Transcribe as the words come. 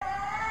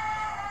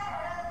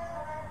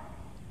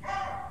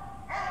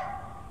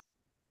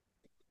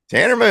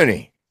Tanner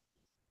Mooney.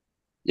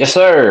 Yes,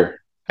 sir.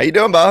 How you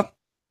doing, Bob?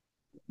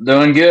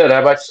 Doing good.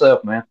 How about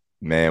yourself, man?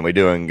 Man, we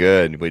doing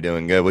good. We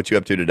doing good. What you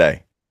up to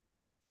today?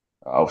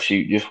 Oh,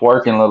 shoot, just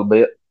working a little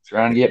bit,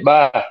 trying to get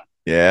by.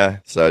 Yeah.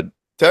 So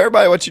tell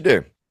everybody what you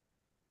do.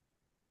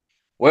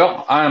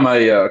 Well, I'm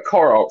a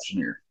car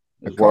auctioneer,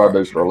 A is what car I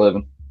do for a auctioneer.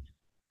 living.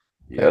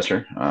 Okay. Yes,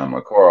 sir. I'm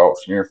a car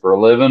auctioneer for a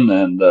living,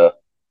 and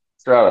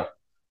try to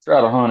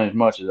try to hunt as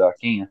much as I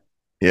can.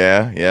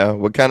 Yeah, yeah.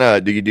 What kind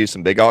of do you do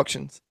some big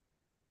auctions?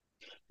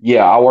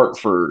 Yeah, I work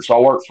for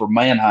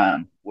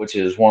Manheim, which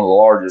is one of the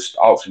largest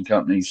auction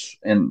companies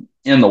in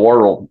the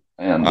world,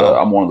 and Wow.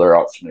 I'm one of their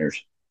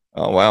auctioneers.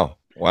 Oh, wow.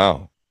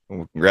 Wow. Well,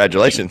 Yes, sir.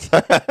 congratulations.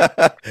 Well,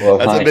 That's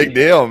a thank big you.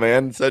 deal,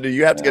 man. So do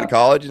you have to go to Yeah.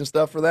 college and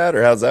stuff for that,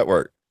 or how's that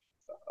work?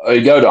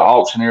 You go to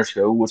auctioneer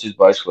school, which is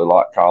basically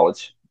like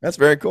college. That's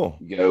very cool.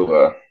 You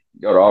go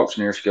to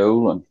auctioneer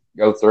school and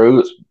go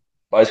through. It's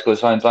basically the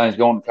same thing as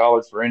going to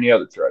college for any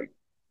other trade.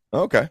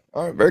 Okay.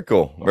 All right. Very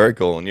cool. So, Very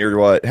cool. And you're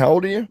what? How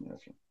old are you? yes,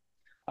 sir.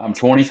 I'm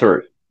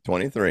 23.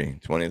 23.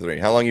 23.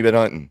 How long you been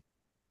hunting?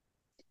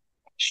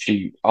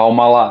 Shoot, all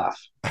my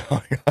life,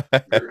 Oh,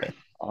 God.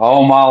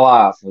 all my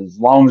life, as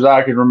long as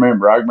I can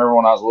remember. I remember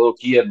when I was a little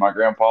kid, my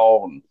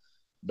grandpa and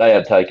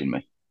dad taking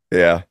me.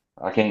 Yeah.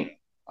 I can't,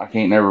 I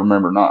can't never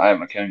remember not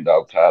having a coon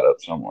dog tied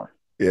up somewhere.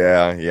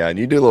 Yeah, yeah. And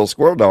you do a little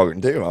squirrel dogging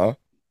too, huh?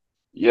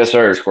 Yes,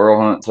 sir. Squirrel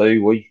hunt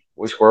too. We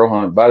squirrel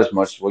hunt about as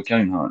much as we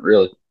coon hunt,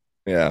 really.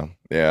 Yeah,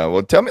 yeah.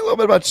 Well, tell me a little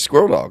bit about your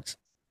squirrel dogs.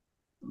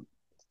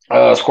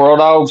 Squirrel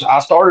dogs. I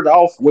started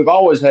off. We've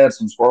always had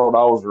some squirrel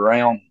dogs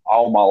around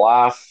all my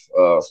life.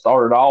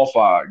 Started off.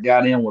 I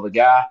got in with a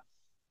guy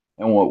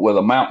and with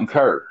a mountain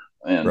cur,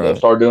 and Right.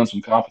 started doing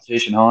some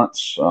competition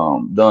hunts.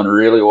 Done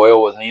really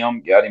well with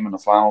him. Got him in the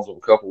finals of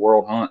a couple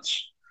world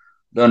hunts.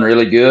 Done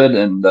really good,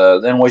 and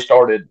then we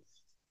started.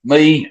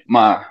 Me,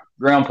 my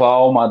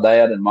grandpa, my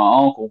dad, and my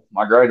uncle,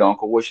 my great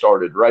uncle. We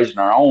started raising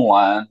our own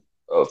line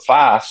of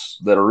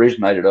Feist that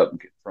originated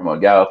from a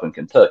guy up in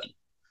Kentucky,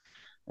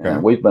 and Okay.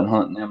 we've been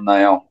hunting them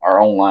now, our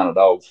own line of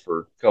dogs, for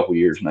a couple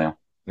years now.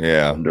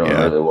 Yeah, Been doing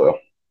yeah. really well.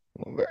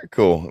 Well, very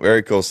cool.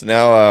 Very cool. So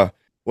now,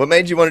 what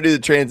made you want to do the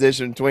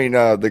transition between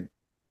the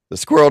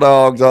squirrel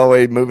dogs all the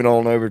way moving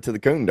on over to the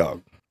coon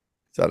dog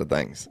side of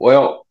things?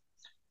 Well,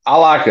 I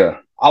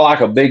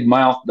like a big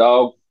mouth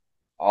dog.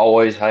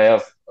 Always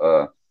have.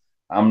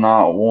 I'm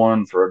not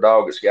one for a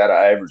dog that's got an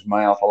average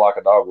mouth. I like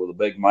a dog with a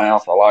big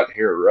mouth. I like to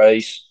hear a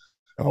race.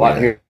 I Oh like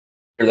to yeah,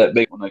 hear that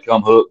big when they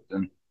come hooked,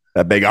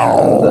 that big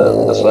and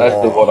that's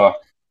actually what oh.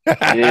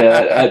 I.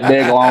 Yeah, that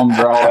big long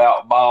drawn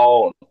out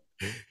ball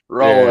and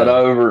roll it Yeah,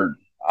 over.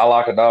 I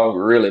like a dog that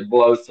really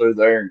blows through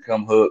there and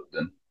come hooked,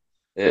 and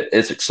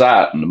it's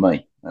exciting to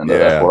me, and that's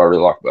yeah, what I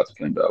really like about the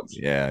coon dogs.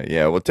 yeah,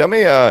 yeah. Well, tell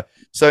me,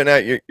 so now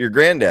your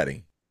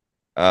granddaddy,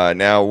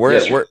 now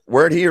Yes, sir.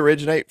 where'd he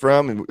originate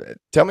from? And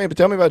tell me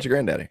about your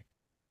granddaddy.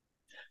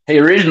 He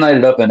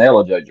originated up in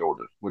Ellijay,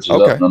 Georgia, which is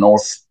up in Okay. the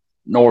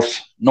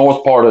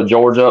north part of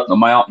Georgia, up in the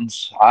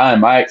mountains. I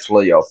am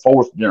actually a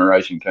fourth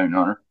generation coon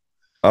hunter.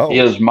 He Oh,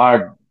 is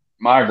my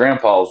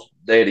grandpa's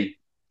daddy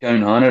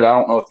coon hunted. I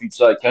don't know if you'd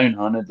say coon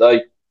hunted.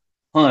 They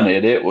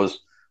hunted. It was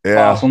yeah,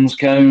 possums,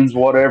 coons,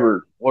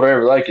 whatever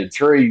they could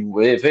tree.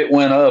 If it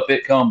went up,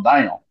 it come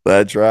down.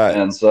 that's right.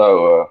 And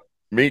so,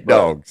 Meat but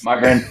dogs.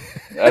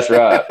 that's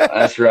right,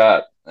 that's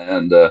right.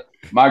 And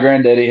my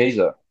granddaddy, he's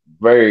a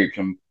very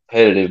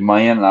competitive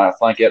man, and I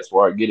think that's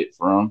where I get it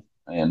from.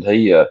 And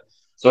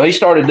so he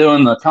started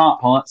doing the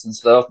comp hunts and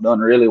stuff, done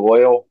really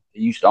well.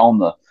 He used to own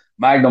the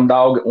Magnum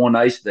dog at one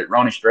ace that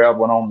Ronnie Stroud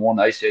went on one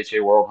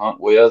ACHA World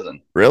Hunt with,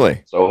 and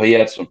Really? so he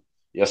had some,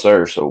 yes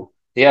sir. So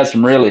he had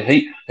some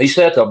really he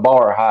set the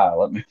bar high.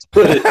 Let me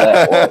put it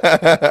that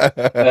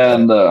way.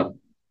 And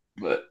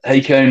but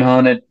he coon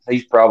hunted.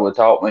 He's probably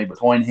taught me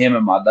between him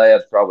and my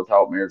dad's probably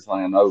taught me everything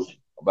I know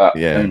about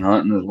Yeah. coon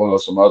hunting as well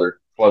as some other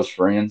close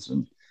friends.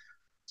 And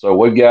so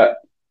we've got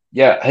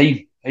yeah,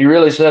 he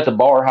really set the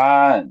bar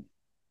high and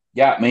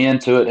got me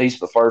into it. He's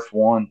the first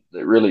one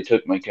that really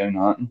took me coon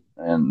hunting.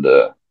 And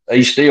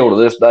he's still to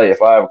this day,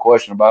 if I have a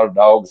question about a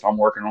dog, if I'm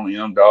working on a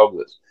young dog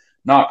that's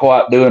not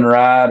quite doing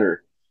right,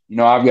 or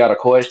I've got a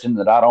question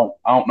that I don't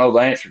know the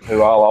answer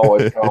to, I'll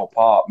always call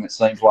Pop, and it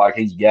seems like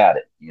he's got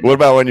it. What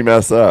about when you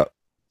mess up?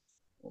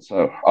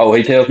 So, oh,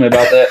 he tells me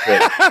about that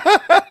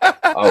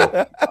too.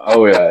 Oh,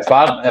 oh yeah.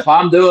 If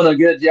I'm doing a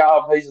good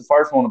job, he's the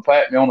first one to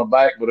pat me on the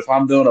back. But if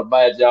I'm doing a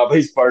bad job,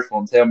 he's the first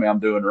one to tell me I'm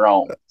doing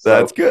wrong.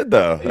 That's So good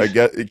though. I he's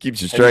guess it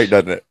keeps you straight, he's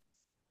doesn't it?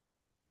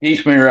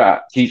 keeps me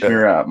right, keeps me Yeah.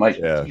 right, makes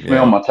Yeah. keeps me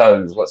on Yeah. my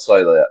toes. Let's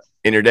say that.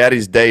 And your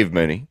daddy's Dave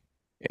Mooney,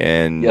 Yes,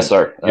 and sir.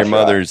 your That's right.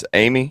 mother's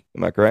Amy.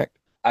 Am I correct?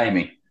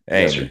 Amy.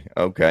 Yes, sir. Amy.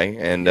 Okay.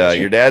 And Yes,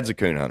 your sir. dad's a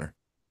coon hunter.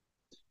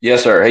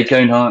 Yes, sir. He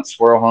coon hunts,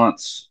 squirrel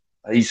hunts.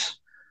 He's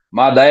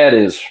My dad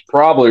is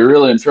probably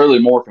really and truly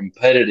more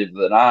competitive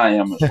than I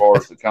am as far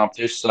as the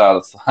competition side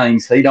of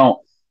things. He don't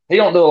do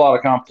a lot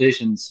of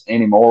competitions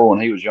anymore. When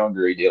he was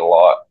younger, he did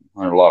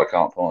hunted a lot of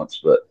comp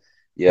hunts. But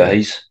yeah,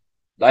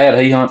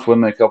 Okay. he hunts with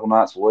me a couple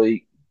nights a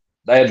week.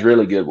 Dad's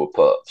really good with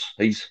pups.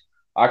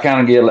 I kind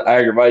of get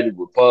aggravated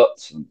with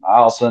pups, and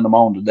I'll send them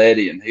on to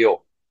Daddy, and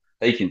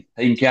he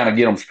can kind of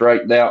get them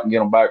straightened out and get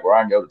them back where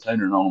I can go to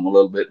tuning on them a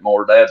little bit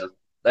more. Dad's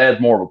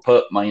more of a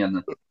pup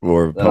man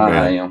Or than pup I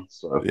man. am.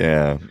 So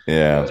Yeah,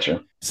 yeah.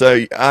 gotcha.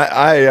 So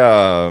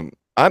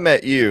I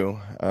met you.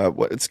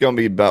 It's going to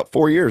be about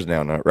 4 years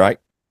now, right?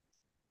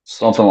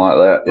 Something like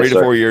that. Three Yes, to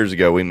sir. 4 years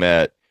ago, we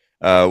met.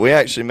 We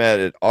actually met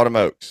at Autumn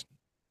Oaks.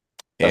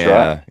 That's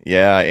right.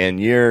 Yeah, and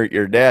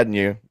your dad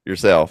knew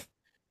yourself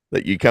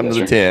that you come to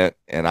Yes, the sir. tent,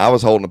 and I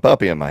was holding a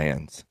puppy in my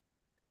hands,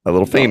 a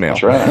little No, that's female.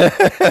 right.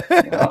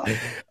 Yeah,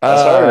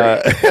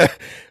 that's her. uh,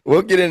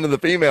 we'll get into the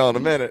female in a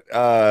minute.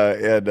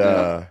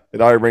 Yeah. It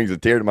already brings a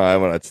tear to my eye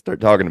when I start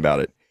talking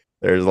about it.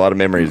 There's a lot of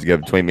memories to go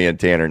between me and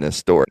Tanner in this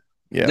story.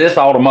 Yeah, This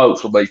Autumn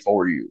Oaks will be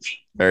 4 years.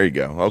 there you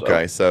go. So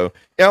Okay, so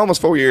yeah,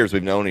 almost 4 years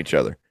we've known each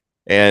other,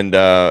 and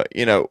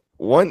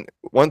one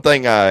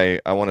thing I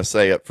want to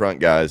say up front,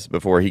 guys,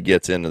 before he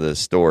gets into this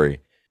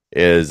story,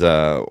 is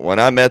when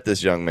I met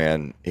this young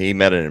man, he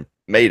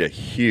made a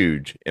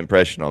huge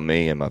impression on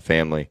me and my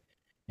family.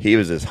 He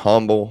was as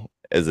humble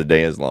as the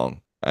day is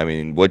long. I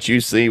mean, what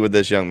you see with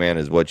this young man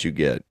is what you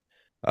get.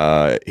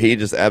 He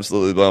just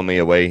absolutely blew me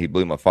away. He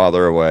blew my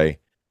father away.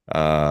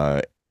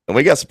 And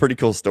we got some pretty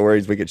cool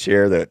stories we could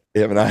share that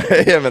him and I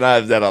him and I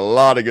have had a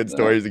lot of good uh,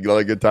 stories and a lot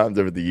of good times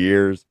over the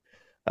years.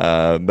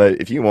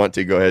 But if you want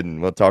to go ahead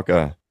and we'll talk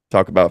about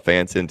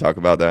Fanson, talk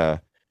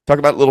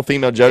about little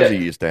female Josie yeah,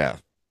 you used to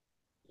have.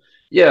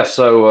 yeah.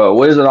 So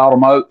we was at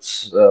Autumn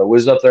Oaks. We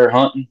was up there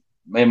hunting.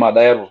 Me and my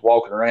dad was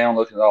walking around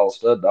looking at all the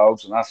stud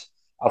dogs, and I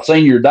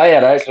seen your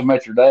dad. I actually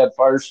met your dad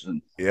first,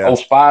 and Yeah, old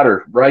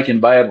Spider Breaking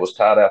Bad was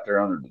tied out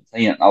there under the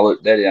tent. And I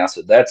looked at it and I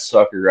said, "That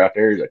sucker right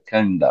there is a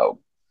coon dog."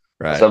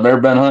 I said, right. "I've never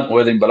been hunting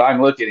with him, but I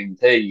can look at him and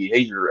tell you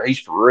he's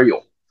for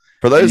real."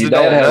 For And those your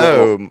that dad don't had a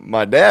know, little,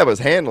 my dad was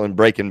handling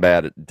Breaking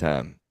Bad at the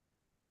time.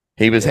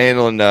 He was yeah,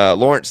 handling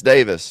Lawrence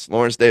Davis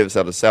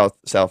out of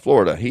South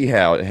Florida. He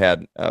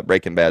had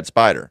Breaking Bad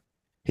Spider.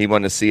 He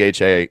won the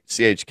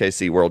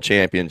CHKC World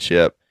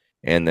Championship,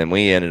 and then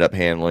we ended up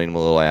handling him a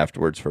little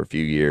afterwards for a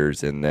few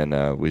years, and then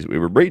we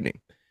were breeding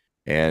him.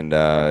 And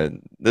right.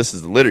 this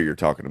is the litter you're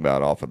talking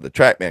about off of the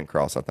Trackman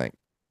cross, I think.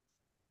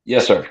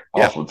 Yes, sir.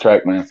 Yeah, Off of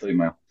Trackman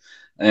female.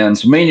 And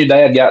so me and your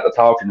dad got to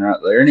talking right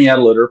there, and he had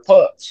a litter of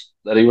pups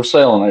that he was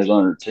selling. They was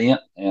under a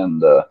tent,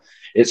 and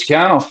it's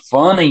kind of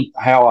funny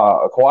how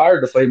I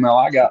acquired the female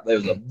I got. There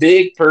was a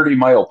big, pretty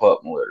male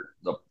pup in the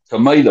litter. To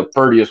me, the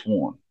prettiest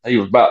one. He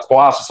was about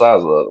twice the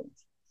size of the other one.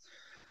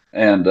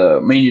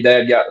 And me and your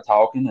dad got to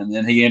talking, and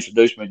then he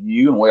introduced me to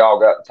you, and we all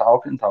got to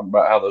talking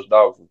about how those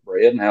dogs were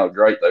bred and how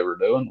great they were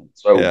doing. And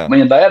so yeah,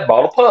 me and dad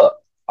bought a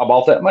pup. I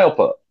bought that male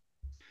pup.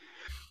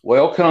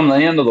 Well, come the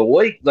end of the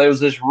week, there was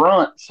this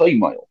runt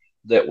female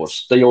that was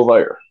still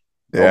there.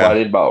 yeah,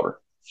 Nobody had bought her.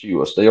 She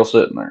was still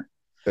sitting there.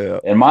 yeah.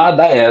 And my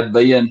dad,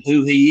 being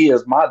who he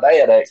is, my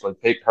dad actually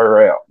picked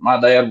her out. My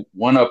dad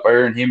went up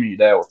there and him and your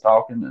dad was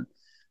talking. And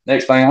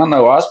next thing I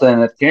know, I was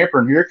standing at the camper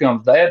and here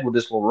comes dad with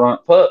this little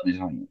runt pup in his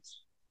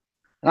hands.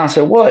 And I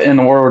said, "What in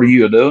the world are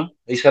you doing?"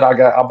 He said, I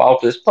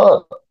bought this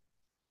pup.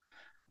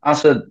 I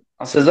said,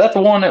 "Is that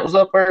the one that was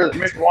up there that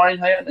Mr. Wayne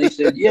had?" And he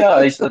said,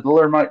 "Yeah." He said, "The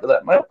lure mate to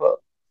that male pup."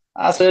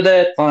 I said,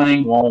 "That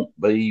thing won't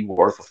be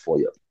worth a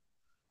flip."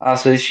 I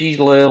said, "She's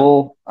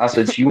little." I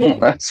said, "She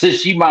won't." I said,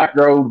 "She might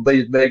grow to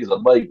be as big as a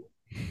baby."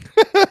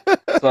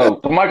 So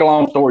to make a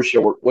long story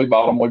short, we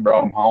bought them, we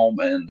brought them home,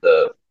 and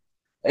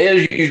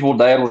as usual,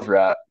 Dad was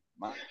right.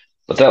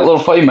 But that little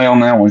female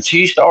now, when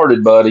she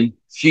started, buddy,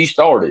 she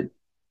started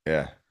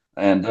Yeah.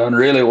 and done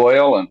really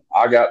well. And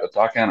I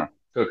kind of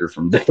took her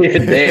from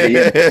Daddy,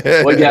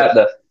 and we got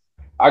the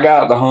I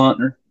got the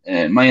hunter,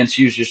 and man,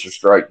 she was just a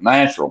straight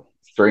natural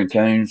string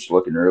coons,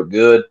 looking real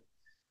good,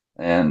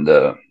 and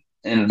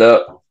ended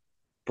up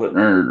putting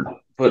her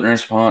in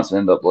some hunts,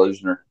 ended up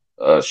losing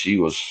her. She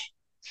was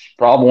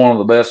probably one of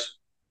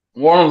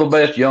the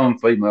best young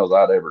females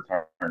I'd ever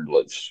turned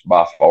loose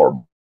by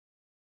far.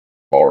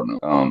 Bar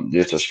none.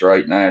 Just a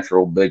straight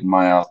natural, big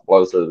mouth,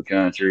 blow through the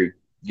country,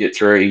 get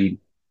treed,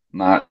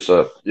 nice,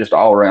 just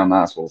all around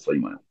nice little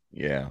female.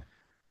 Yeah.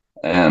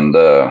 And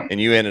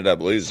And you ended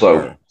up losing so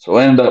her. so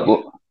end up,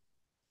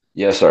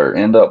 yes sir,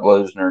 end up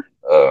losing her.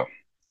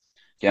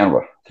 Kind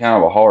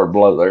of a hard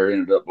blow there.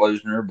 Ended up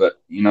losing her,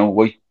 but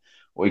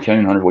we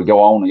coon hunters, we go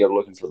on and go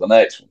looking for the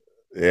next one.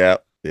 Yeah.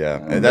 Yeah.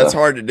 And And that's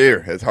hard to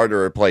do. It's hard to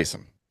replace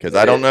them because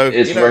I don't know if,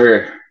 it's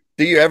very.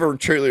 do you ever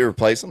truly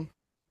replace them?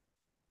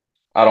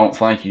 I don't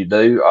think you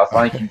do. I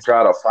think you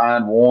try to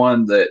find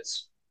one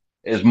that's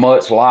as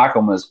much like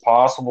them as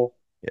possible,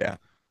 Yeah.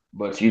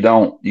 but you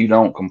don't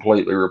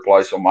completely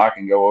replace them. I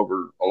can go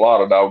over a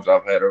lot of dogs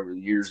I've had over the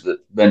years that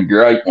been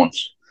great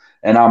ones,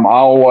 and I'm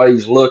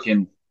always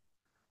looking.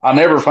 I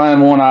never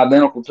find one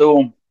identical to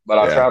them, but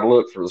I Yeah. try to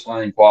look for the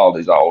same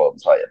qualities all of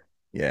them's had.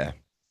 Yeah.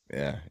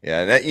 Yeah.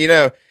 Yeah.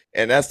 And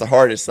and that's the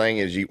hardest thing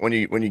is when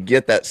you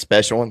get that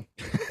special one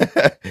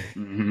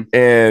Mm-hmm.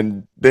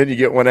 and then you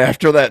get one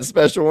after that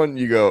special one,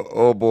 you go,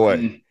 oh boy,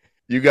 Mm-hmm.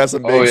 you got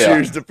some Oh big yeah,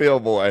 shoes to fill,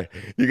 boy.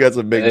 You got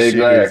some big shoes.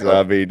 exactly.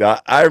 I mean,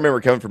 I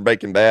remember coming from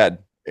Bacon Bad.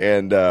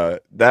 and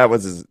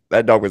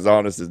that dog was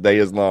honest as day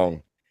is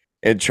long.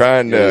 And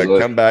trying Yes, to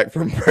come back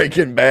from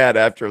Breaking Bad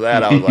after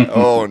that, I was like,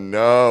 oh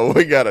no,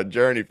 we got a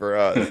journey for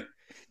us,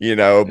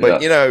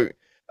 But yeah,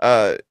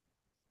 uh,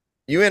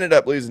 you ended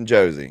up losing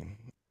Josie,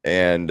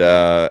 and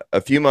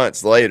a few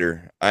months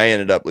later, I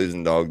ended up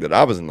losing a dog that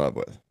I was in love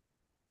with,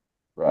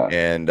 right,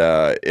 and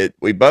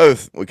we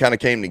kind of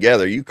came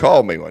together. You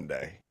called me one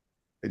day,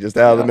 just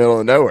out of the yeah. middle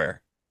of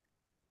nowhere,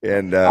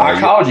 and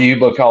I called you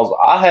because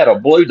I had a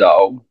blue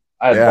dog.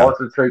 I had yeah,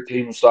 Barker Creek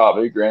Team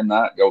Wasabi, Grand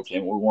Night Go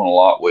Team. We won a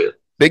lot with,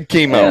 big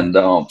chemo.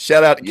 and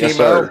Shout out to yes, chemo.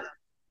 sir.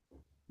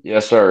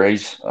 Yes, sir.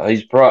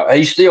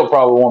 He's still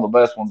probably one of the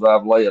best ones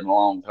I've laid in a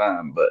long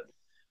time. But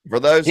For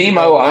those who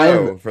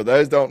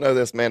chemo, don't know,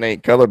 this man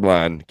ain't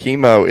colorblind.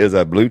 Chemo is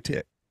a blue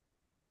tick.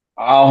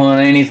 I'll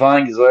hunt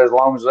anything as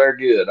long as they're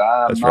good.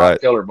 I'm That's not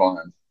right.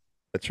 colorblind.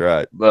 That's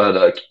right.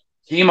 But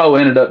chemo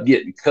ended up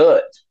getting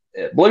cut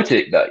at Blue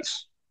Tick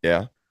Days.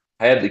 Yeah.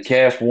 Had the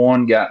cast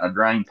one, got in a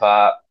drain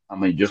pipe. I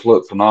mean, just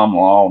looked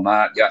phenomenal all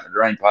night. Got in a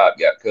drain pipe,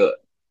 got cut.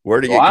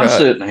 Where do So you I'm cut?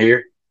 sitting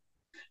here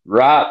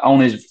right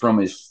on from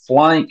his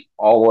flank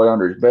all the way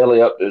under his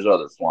belly up to his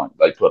other flank.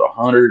 They put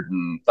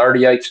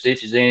 138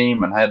 stitches in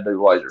him and had to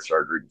do laser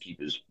surgery to keep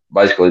his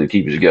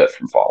gut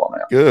from falling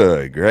out.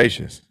 Good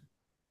gracious.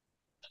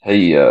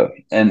 He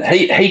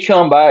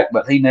come back,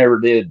 but he never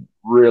did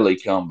really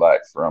come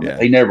back from it. Yeah.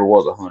 He never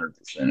was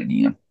 100%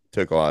 again.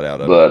 Took a lot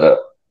out of it. But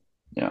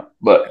yeah.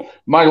 But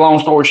make a long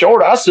story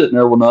short, I was sitting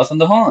there with nothing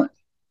to hunt.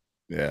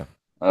 Yeah.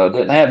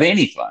 Didn't have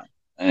anything.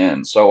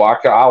 And so I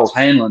was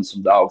handling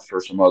some dogs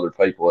for some other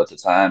people at the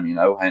time,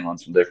 handling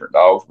some different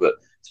dogs, but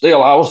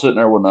still I was sitting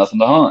there with nothing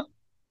to hunt.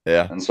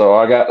 Yeah. And so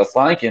I got to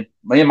thinking,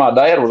 me and my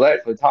dad was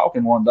actually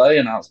talking one day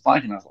and I was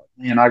thinking, I was like,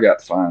 man, I got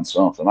to find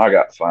something. I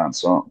got to find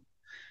something.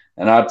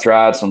 And I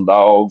tried some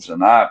dogs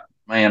and I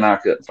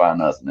couldn't find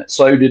nothing that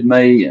suited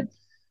me. And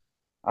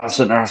I was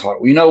sitting there, I was like,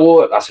 well, you know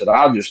what? I said,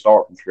 I'll just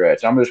start from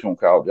scratch. I'm just going to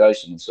call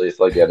Jason and see if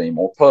they got any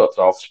more pups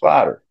off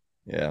Spider.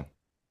 Yeah.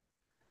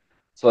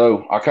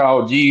 So I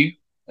called you,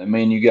 and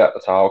me and you got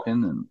to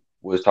talking, and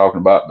we was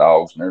talking about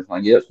dogs and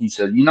everything else. And you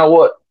said, you know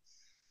what?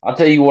 I'll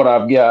tell you what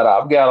I've got.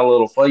 I've got a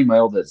little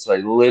female that's a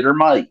litter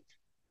mate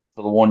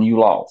for the one you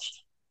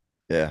lost.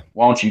 Yeah.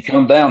 Why don't you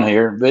come down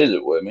here and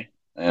visit with me?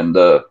 And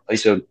he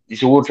said,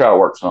 we'll try to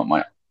work something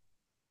out.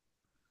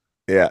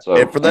 Yeah. And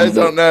So for those ended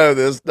who up, don't know,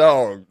 this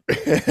dog,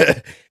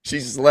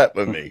 she slept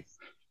with me.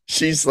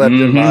 She slept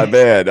in my mm-hmm.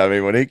 bed. I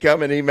mean, when he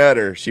come and he met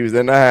her, she was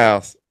in the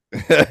house.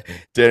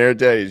 Didn't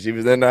tell you, she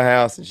was in the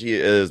house and she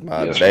is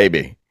my Yes, sir.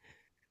 baby.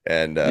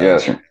 And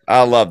Yes, sir.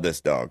 I love this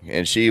dog.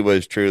 And she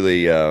was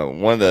truly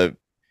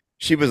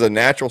she was a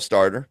natural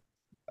starter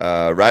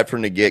right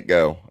from the get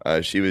go.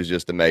 She was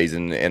just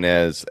amazing. And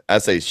as I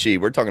say,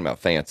 we're talking about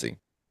fancy.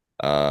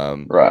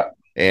 Right.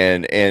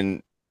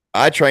 And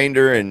I trained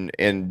her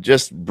and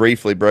just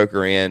briefly broke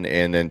her in.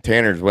 And then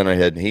Tanner's went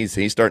ahead and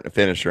he's starting to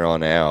finish her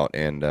on out.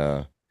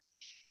 And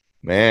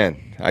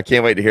man, I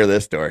can't wait to hear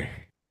this story.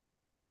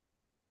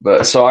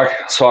 But so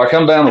I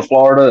come down to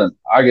Florida and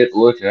I get to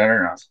look at her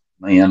and I was,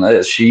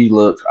 man, she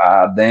looks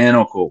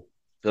identical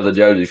to the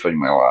Josie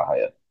female I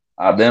had.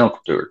 Identical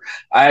to her.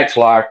 Acts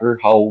like her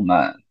whole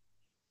nine.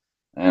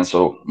 And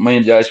so me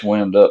and Jason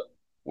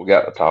we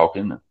got to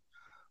talking and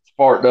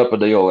sparked up a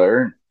deal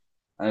there and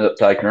I ended up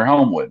taking her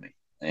home with me.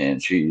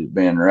 And she's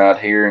been right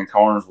here in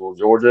Carnesville,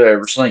 Georgia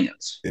ever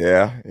since.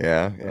 Yeah,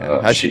 yeah,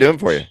 yeah. How's she doing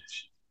for you?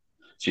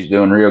 She's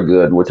doing real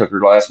good. We took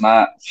her last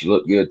night. She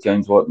looked good.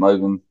 Things wasn't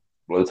moving.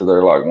 Flew to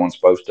there like one's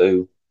supposed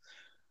to.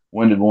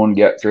 Winded one,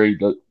 got treed.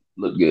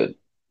 Looked good.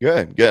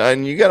 Good, good.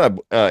 And you got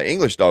a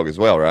English dog as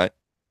well, right?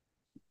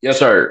 Yes,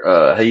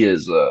 sir. He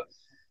is.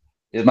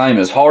 His name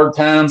is Hard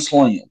Time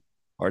Slim.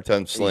 Hard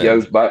Time He Slim.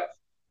 goes back.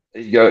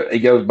 He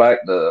goes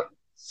back to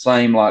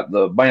same like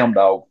the Bam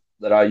dog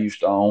that I used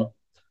to own,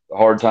 the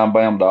Hard Time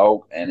Bam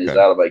dog, and is Okay.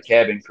 out of a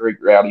Cabin Creek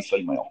Rowdy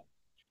female.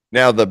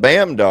 Now the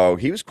Bam dog,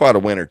 he was quite a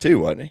winner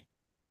too, wasn't he?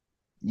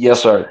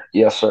 Yes, sir.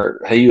 Yes, sir.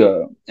 He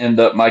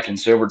ended up making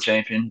silver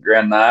champion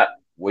Grand Night.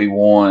 We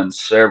won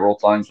several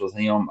things with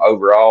him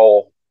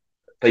overall.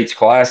 Peach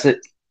Classic.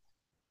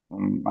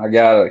 I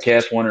got a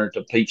cast winner at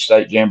the Peach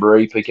State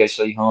Jamboree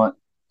PKC hunt.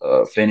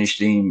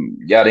 Finished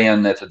him. Got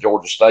in at the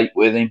Georgia State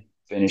with him.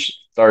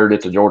 Finished third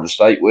at the Georgia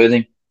State with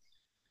him.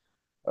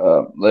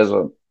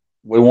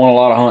 We won a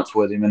lot of hunts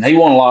with him, and he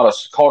won a lot of.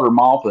 Carter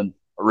Maupin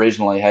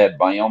originally had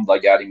Bam. They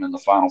got him in the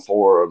final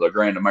four of the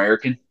Grand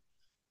American.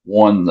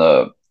 Won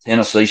the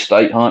Tennessee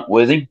State hunt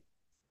with him.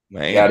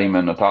 Man. Got him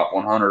in the top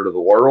 100 of the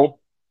world.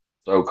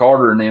 So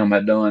Carter and them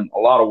had done a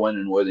lot of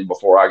winning with him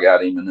before I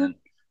got him, and then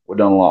we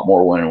done a lot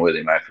more winning with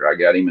him after I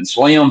got him. And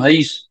Slim,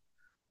 he's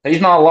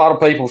not a lot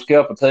of people's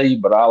cup of tea,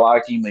 but I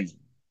like him.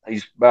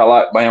 He's about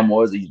like Bam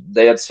was. He's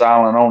dead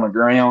silent on the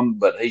ground,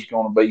 but he's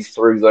going to be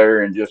through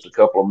there in just a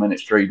couple of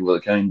minutes treated with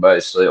a coon by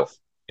himself.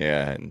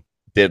 Yeah, and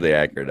deadly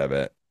accurate, I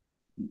bet.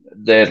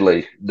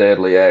 Deadly,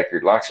 deadly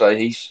accurate. Like I say,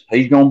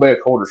 he's going to be a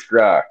quarter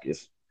strike.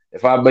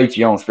 If I beat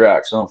you on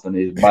strike, something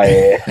is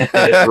bad.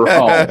 It's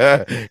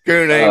wrong.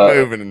 Coon ain't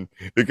moving.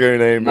 The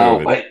coon ain't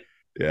moving.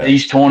 Yeah.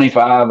 He's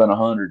 25 and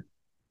 100.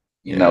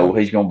 Yeah.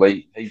 He's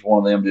one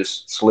of them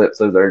just slip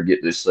through there and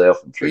get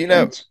himself and Well, tree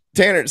coons.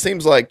 Tanner, it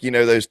seems like,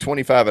 those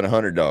 25 and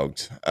 100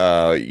 dogs,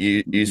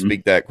 you Hmm.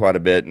 speak that quite a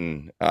bit.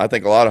 And I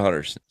think a lot of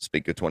hunters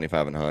speak of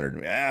 25 and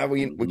 100.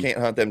 We Hmm. can't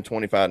hunt them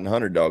 25 and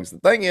 100 dogs. The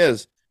thing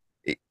is,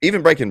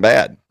 even Breaking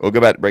Bad, we'll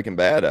go back to Breaking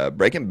Bad.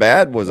 Breaking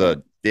Bad was Right,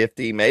 a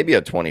 50, maybe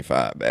a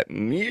 25.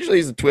 Usually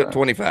it's a right,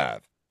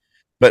 25.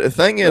 But the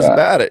thing is right,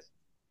 about it,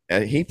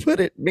 he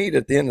put it meat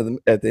at the end of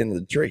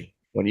the tree.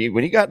 When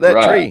you got that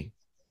right. tree,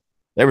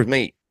 there was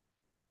meat.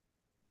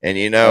 And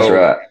That's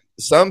right.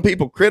 some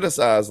people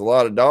criticize a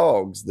lot of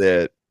dogs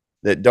that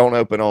don't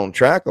open on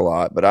track a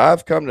lot, but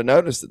I've come to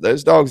notice that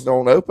those dogs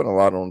don't open a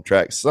lot on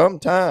track.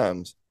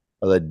 Sometimes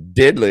are the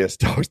deadliest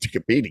dogs to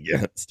compete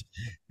against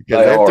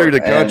because They they're through are,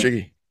 the and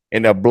country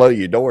and they'll blow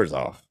your doors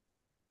off.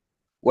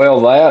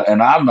 well, that,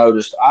 and I've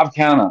noticed I've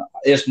kind of,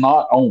 it's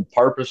not on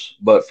purpose,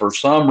 but for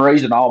some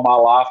reason, all my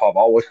life, I've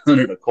always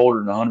hunted a quarter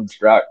and 100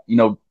 strike,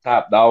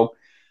 type dog.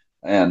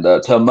 And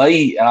to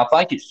me, and I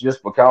think it's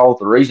just because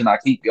the reason I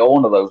keep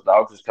going to those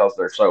dogs is because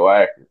they're so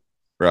active.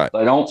 Right.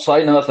 They don't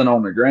say nothing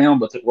on the ground,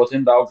 but what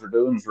them dogs are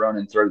doing is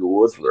running through the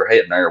woods with their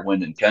head in there,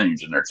 winding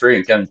cones, and they're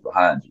treeing cones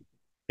behind you.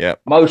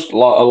 Yep. A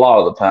lot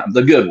of the time,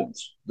 the good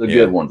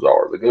Yeah. ones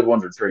are. The good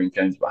ones are treeing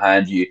coons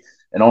behind you.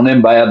 And on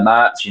them bad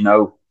nights,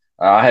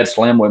 I had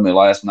Slim with me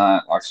last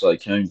night. Like I say,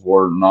 coons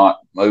were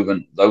not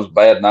moving. Those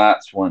bad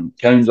nights when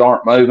coons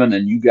aren't moving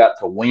and you got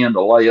to wind a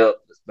layup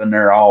that's been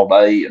there all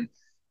day and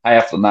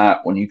half the night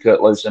when you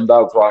cut loose them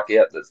dogs like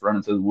that that's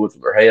running through the woods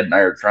with their head in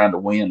there trying to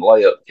wind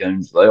layup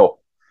coons, they'll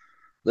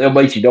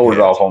beat your doors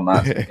Yeah. off on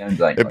nights the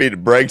coons ain't It'd be the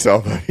brakes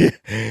off of you.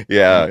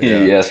 Yeah. moving.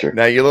 Yeah. Yes, sir.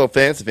 Now, your little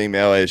fancy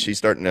female, is she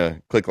starting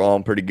to click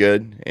along pretty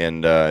good?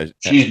 And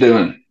She's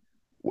doing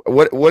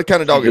what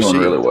kind of she's dog is doing she?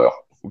 really well.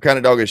 What kind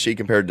of dog is she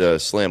compared to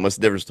Slim? What's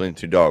the difference between the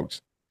two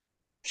dogs?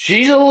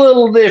 She's a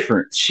little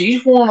different.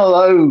 She's one of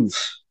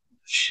those.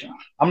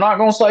 I'm not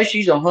gonna say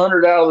she's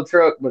 100 out of the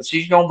truck, but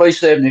she's gonna be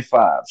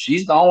 75.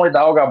 She's the only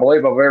dog I believe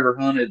I've ever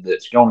hunted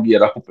that's gonna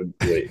get open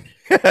quick.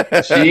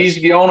 She's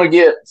gonna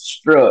get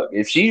struck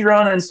if she's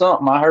running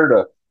something. I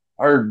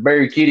heard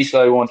Barry Kitty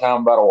say one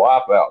time about a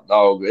wipeout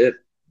dog.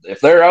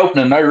 If they're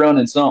opening, they're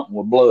running something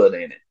with blood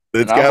in it,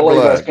 and It's I got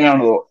believe that's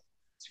blood.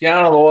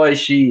 kind of the way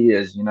she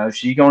is.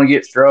 She's gonna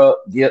get struck,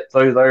 get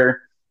through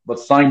there. But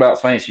the thing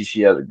about Fancy,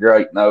 she has a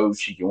great nose.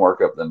 She can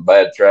work up them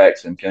bad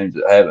tracks and coons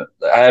that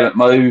haven't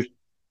moved.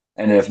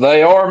 And if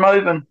they are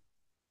moving,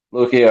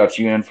 look out,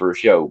 you in for a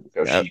show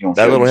because That, she's gonna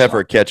that show little you heifer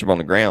something. catch him on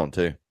the ground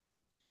too.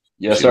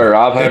 Yes, She, sir.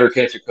 I've had her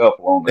catch a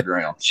couple on the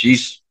ground.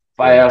 She's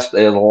yeah, fast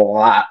as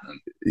lightning.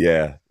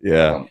 yeah,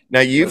 yeah.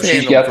 Now But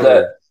she's got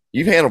that.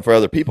 you've handled for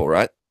other people,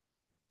 right?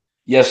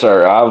 Yes,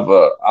 sir.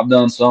 I've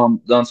done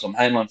some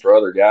handling for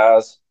other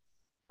guys.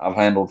 I've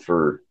handled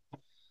for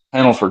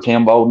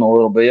Tim Bolden a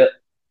little bit.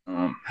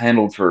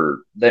 Handled for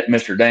that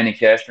Mr. Danny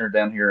Kastner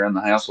down here in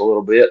the house a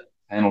little bit.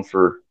 Handled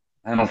for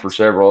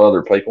several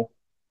other people.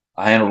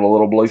 I handled a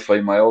little blue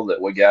female that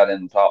we got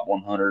in the top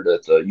 100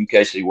 at the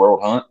UKC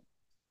World Hunt.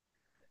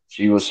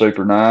 She was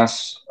super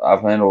nice.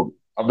 I've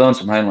done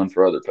some handling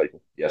for other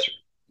people. Yes, sir.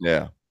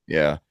 Yeah,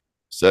 yeah.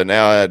 So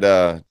now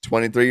at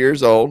 23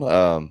 years old,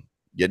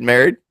 getting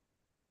married,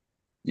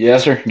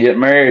 Yes, sir. Getting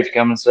married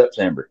coming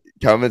September.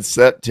 coming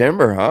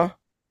September, huh?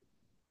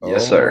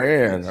 Yes, Oh sir.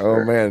 man, Yes, oh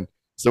sir. man.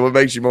 So what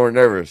makes you more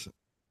nervous?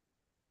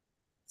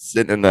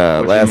 Sitting in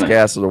the What you last mean?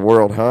 cast of the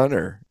World Hunt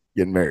or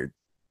getting married?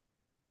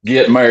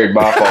 Getting married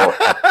by far.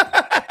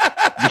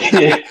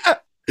 Get,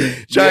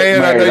 getting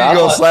Cheyenne, I know married. you're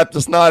gonna slap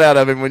the snot out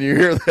of him when you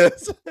hear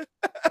this.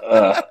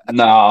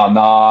 No,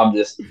 no.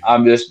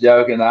 I'm just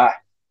joking. I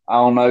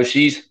don't know.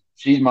 She's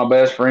my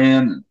best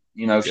friend.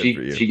 Good for She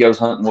you. goes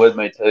hunting with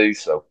me too.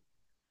 So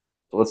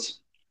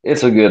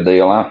it's a good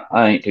deal.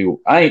 I ain't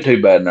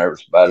too bad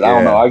nervous about it. I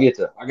don't know.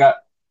 Yeah,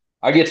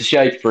 I get the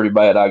shapes pretty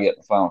bad. I get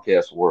the final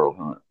cast of World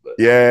Hunt, but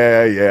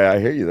yeah, yeah. I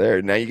hear you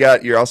there. Now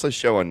you're also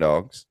showing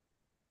dogs.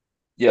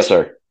 yes,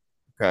 sir.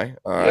 Okay,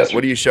 all right. Yes,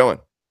 What sir. are you showing?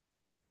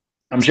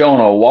 I'm showing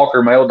a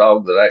Walker male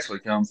dog that actually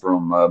come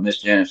from Miss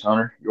Janice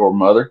Hunter, your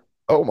mother.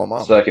 Oh, my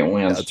mama. Second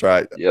wins. That's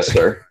right. Yes,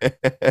 sir.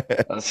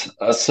 That's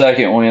a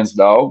second wins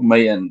dog.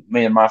 Me and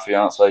my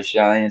fiance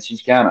Cheyenne.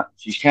 She's kind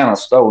of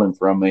stolen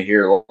from me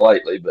here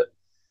lately, but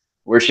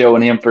we're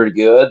showing him pretty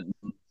good.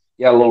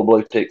 Got a little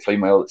blue tick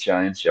female that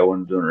Cheyenne's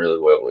showing doing really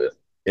well with.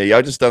 Yeah,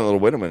 y'all just done a little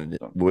winning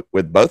So,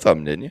 with both of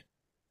them, didn't you?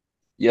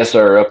 yes,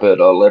 sir. Up at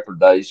Leopard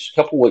Days a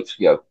couple weeks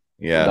ago,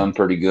 we Yeah. done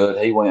pretty good.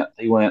 He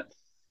went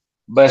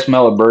best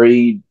male of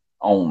breed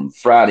on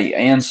Friday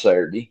and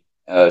Saturday.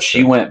 She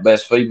Okay. went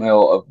best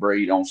female of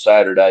breed on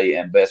Saturday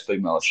and best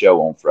female of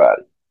show on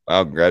Friday.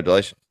 Wow,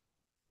 congratulations.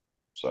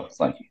 So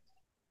thank you.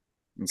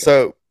 Okay.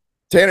 So,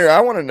 Tanner,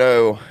 I want to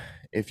know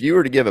if you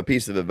were to give a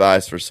piece of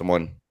advice for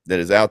someone that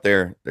is out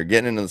there, they're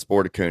getting into the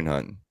sport of coon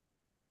hunting.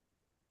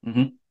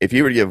 Hmm. If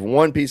you were to give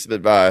one piece of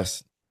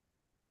advice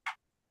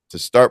to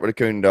start with a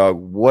coon dog,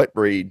 what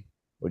breed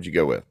would you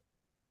go with?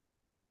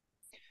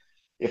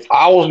 If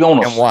I was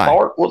going to And why?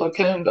 start with a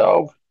coon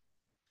dog,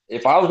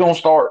 if I was going to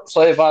start,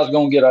 say if I was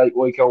going to get an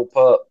 8-week-old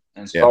pup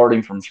and Yeah. start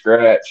him from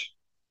scratch,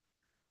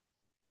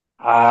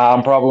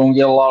 I'm probably going to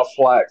get a lot of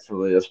flack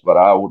for this, but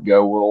I would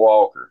go with a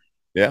walker.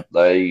 Yeah.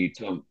 They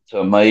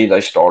to me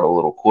they start a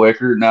little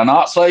quicker. Now,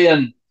 not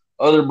saying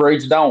other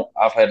breeds don't.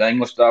 I've had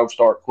English dogs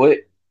start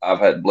quick. I've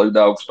had blue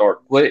dogs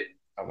start quick.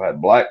 I've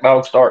had black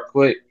dogs start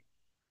quick.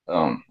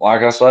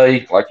 Like I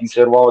say, like you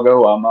said a while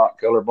ago, I'm not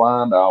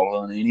colorblind.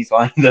 I'll hunt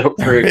anything that'll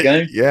trick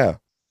game. Yeah.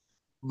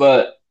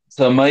 But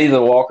to me,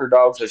 the Walker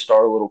dogs they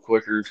start a little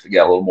quicker. They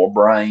got a little more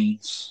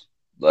brains.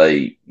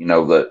 They,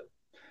 that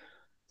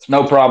it's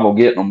no problem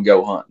getting them to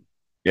go hunting.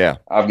 Yeah.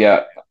 I've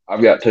got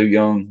two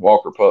young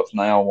Walker pups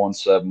now.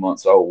 One's 7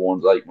 months old,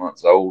 one's 8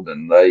 months old,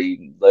 and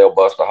they'll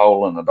bust a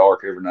hole in the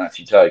dark every night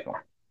you take them.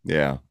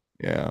 Yeah.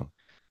 Yeah.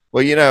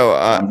 Well,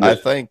 I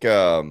think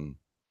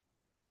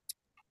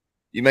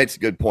you made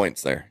some good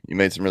points there. You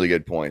made some really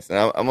good points. And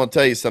I'm going to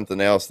tell you something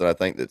else that I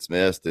think that's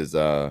missed is,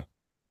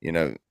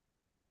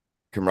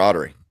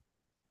 camaraderie.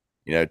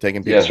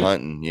 Taking people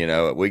hunting.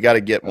 We got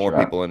to get more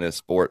people in this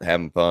sport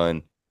having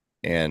fun,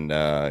 and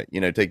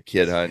take a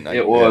kid hunting.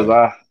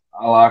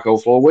 I like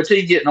old Floyd, which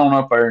he's getting on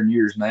up there in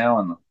years now.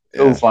 And the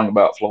cool thing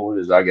about Floyd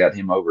is I got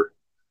him over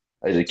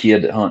as a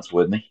kid that hunts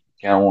with me.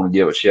 Kind of want to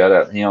give a shout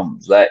out to him,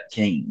 Zach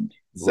King.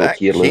 Zach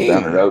kid King. Lives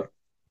down the road.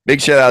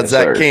 Big shout out,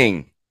 Zach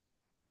King.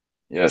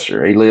 Yes,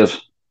 sir. He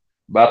lives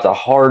about the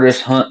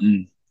hardest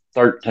hunting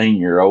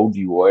 13-year-old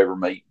you will ever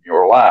meet in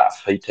your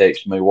life. He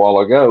texted me a while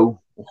ago,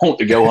 want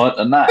to go hunt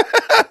tonight.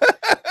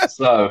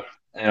 So,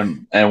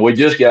 and we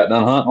just got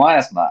done hunting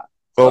last night.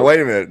 Well,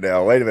 wait a minute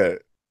now. Wait a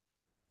minute.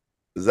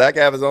 Does Zach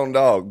have his own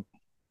dog?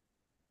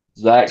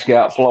 Zach's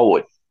got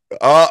Floyd.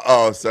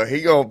 Uh-oh. So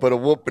he going to put a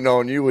whooping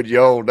on you with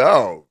your old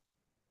dog.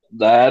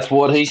 That's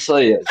what he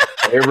says.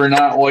 Every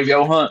night we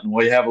go hunting,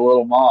 we have a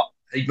little mock.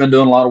 He's been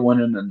doing a lot of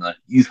winning in the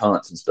youth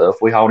hunts and stuff.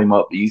 We hauled him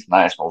up to youth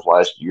nationals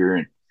last year,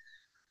 and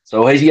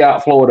so he's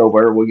got Floyd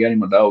over there. We got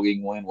him a dog he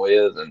can win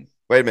with. And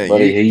wait a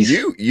minute,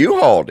 you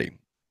hauled him?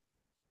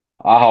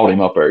 I hauled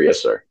him up there, yes,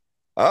 sir.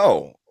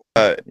 Oh,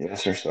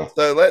 yes, sir. So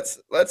let's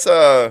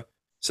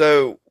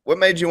So what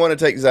made you want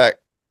to take Zach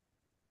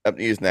up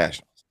to youth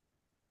nationals?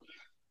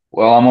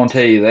 Well, I'm gonna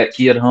tell you that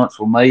kid hunts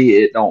with me.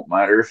 It don't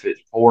matter if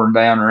it's pouring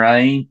down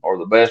rain or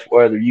the best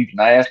weather you can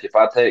ask. If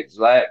I text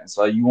Zach and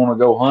say you want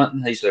to go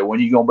hunting, he said, "When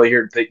are you gonna be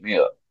here to pick me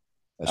up?"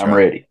 I'm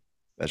ready.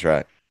 That's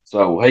right.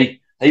 So he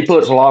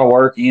puts a lot of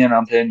work in.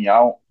 I'm telling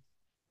you,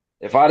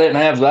 if I didn't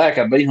have Zach,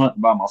 I'd be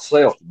hunting by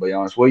myself. To be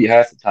honest with you,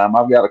 half the time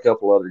I've got a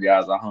couple other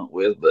guys I hunt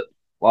with, but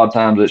a lot of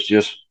times it's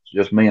just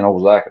me and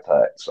old Zach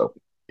attack. So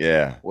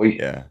we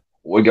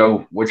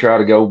try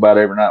to go about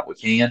every night we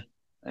can.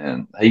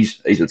 And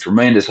he's a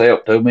tremendous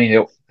help to me.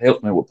 Helps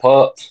me with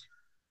pups.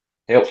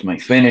 Helps me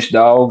finish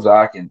dogs.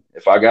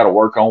 If I got to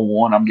work on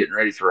one, I'm getting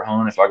ready for a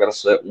hunt. If I got to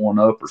set one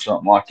up or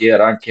something like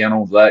that, I can count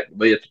on Zach to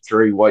be at the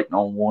tree waiting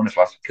on one. If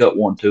I cut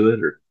one to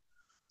it or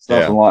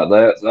something like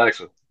that,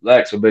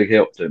 Zach's a big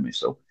help to me.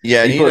 So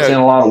he puts in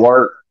a lot of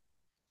work.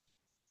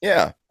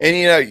 Yeah,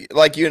 and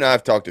like you and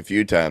I've talked a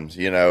few times.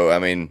 I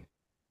mean,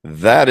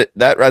 that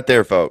right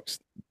there, folks.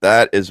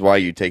 That is why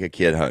you take a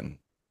kid hunting.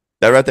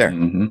 That right there.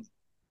 Mm-hmm.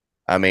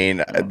 I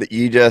mean,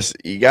 you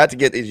got to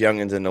get these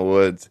youngins in the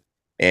woods,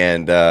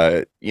 and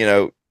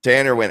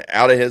Tanner went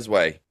out of his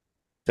way,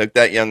 took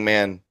that young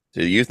man to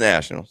the youth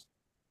nationals,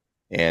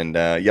 and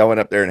y'all went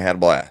up there and had a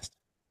blast.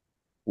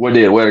 We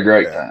did. We had a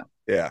great time.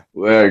 Yeah,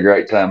 we had a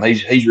great time.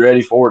 He's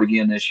ready for it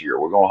again this year.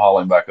 We're going to haul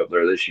him back up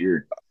there this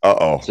year.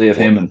 See if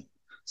him and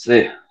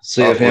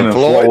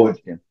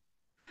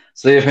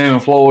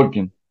Floyd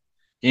can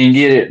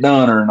get it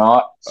done or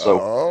not. So,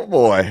 oh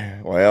boy,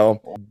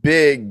 well,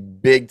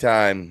 big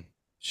time.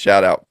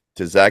 Shout out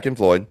to Zach and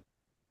Floyd.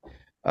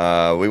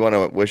 We want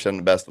to wish them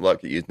the best of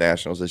luck at Youth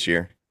Nationals this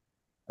year.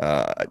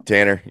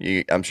 Tanner,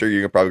 I'm sure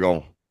you're probably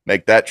going to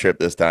make that trip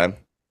this time.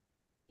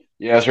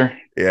 Yes, sir.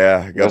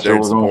 Yeah, go there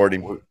and support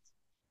him.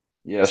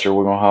 Yes, sir.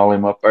 We're going to haul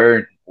him up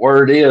there.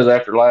 Word is,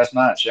 after last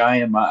night,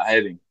 Cheyenne might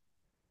have him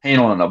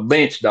handling a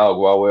bench dog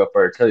while we're up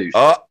there, too.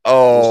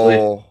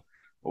 So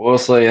we'll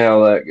see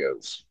how that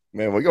goes.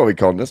 Man, we're going to be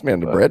calling this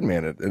man the bread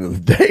man at the end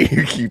of the day.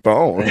 You keep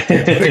on. We're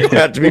going to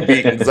have to be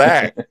beating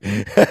Zach.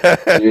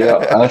 Yeah,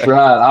 that's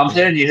right. I'm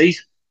telling you,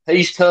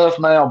 he's tough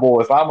now,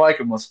 boy. If I make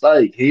a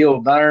mistake,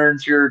 he'll darn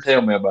sure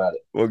tell me about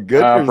it. Well,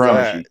 good for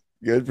Zach.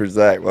 Good for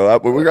Zach. Well,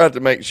 we're going to have to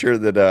make sure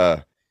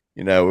that,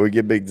 we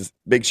give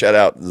big shout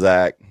out to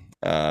Zach.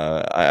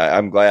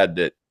 I'm glad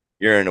that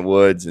you're in the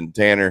woods, and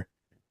Tanner,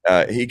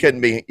 he couldn't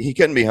be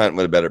hunting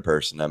with a better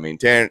person. I mean,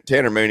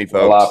 Tanner Mooney,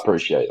 folks. Well, I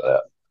appreciate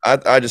that.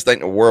 I just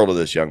think the world of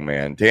this young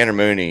man. Tanner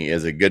Mooney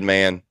is a good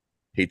man.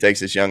 He takes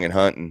this young and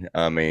hunting.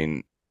 I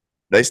mean,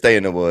 they stay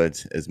in the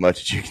woods as much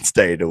as you can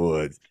stay in the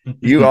woods.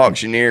 You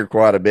auctioneer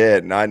quite a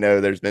bit, and I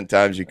know there's been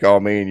times you call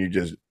me and you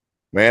just,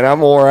 man, I'm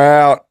wore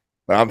out,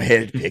 but I'm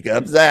headed to pick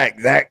up Zach.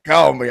 Zach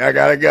called me. I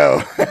got to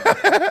go.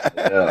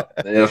 Yeah.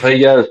 If he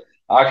goes,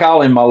 I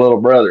call him my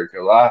little brother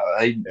because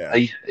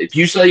if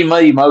you see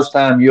me, most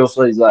time you'll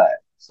see Zach.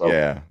 So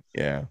yeah.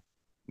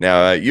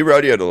 Now, you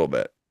rodeoed a little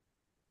bit.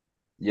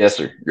 Yes,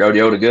 sir.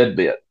 Rodeoed a good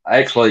bit. I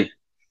actually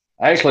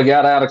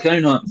got out of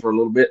coon hunting for a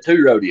little bit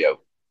too. Rodeo,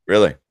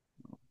 Really?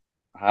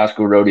 high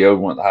school rodeo,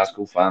 went to high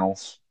school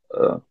finals.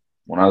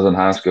 When I was in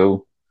high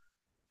school,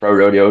 pro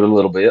rodeoed a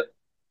little bit,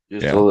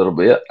 just a Yeah. little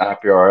bit.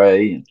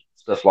 IPRA and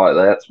stuff like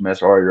that. Some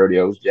SRA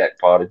rodeos,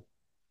 jackpotted,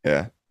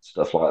 Yeah.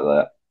 stuff like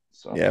that.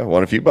 So Yeah.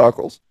 Won a few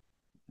buckles.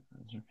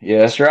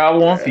 yes, sir. I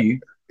won a Yeah. few.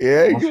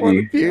 Yeah. Won a You won a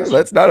few. few. Yes, sir.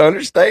 Let's not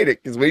understate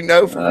it because we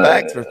know for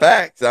Uh,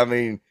 facts. I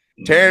mean,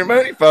 Taryn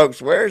Mooney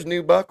folks wears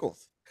new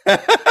buckles.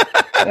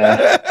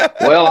 yeah.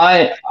 Well,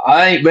 I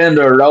ain't been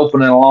to a rope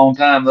in a long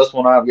time. This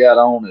one I've got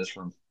on is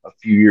from a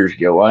few years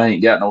ago. I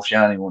ain't got no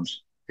shiny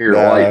ones here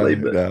No, lately,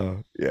 but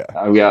no. Yeah.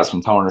 I've got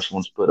some tarnished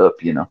ones put up.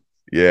 Yeah.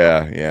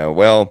 Yeah.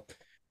 Well,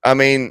 I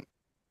mean,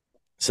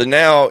 so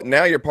now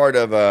you're part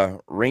of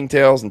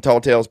Ringtails and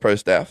Tall Tales Pro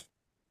staff.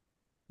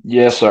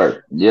 Yes,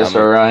 sir. I Yes, mean,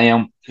 sir. I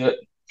am.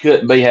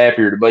 Couldn't be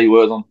happier to be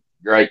with them.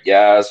 Great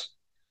guys.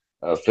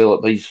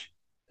 Philip,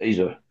 he's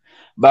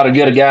about as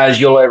good a guy as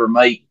you'll ever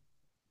meet.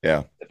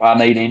 yeah. If I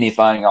need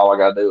anything, all I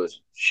gotta do is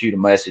shoot a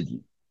message.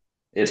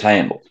 It's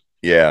handled.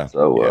 Yeah.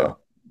 So Yeah.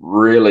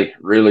 really,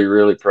 really,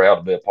 really proud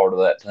to be a part of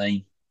that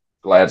team.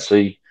 Glad to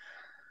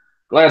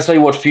see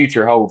what the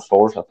future holds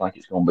for us. I think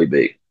it's going to be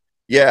big.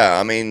 Yeah,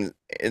 I mean,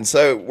 and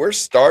so we're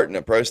starting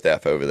a pro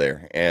staff over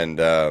there, and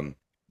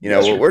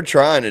Yes, what sir. we're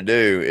trying to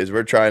do is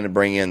we're trying to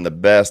bring in the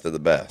best of the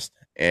best,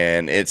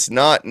 and it's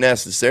not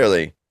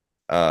necessarily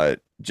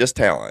just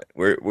talent.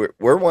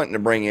 We're wanting to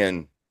bring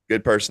in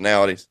good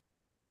personalities.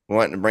 We're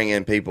wanting to bring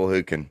in people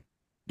who can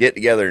get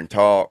together and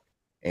talk,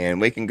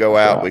 and we can go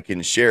That's out. We right.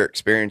 can share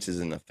experiences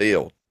in the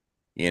field.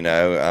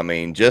 I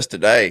mean, just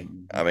today.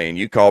 I mean,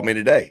 you called me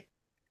today,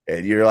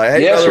 and you're like,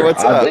 "Hey, Yes, brother, sir.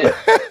 what's I up?"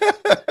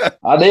 did.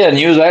 I did, and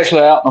you was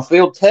actually out in the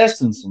field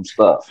testing some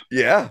stuff.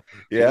 Yeah, So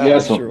yeah, I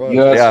sure you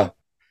was. had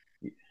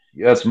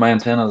Yeah, some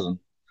antennas and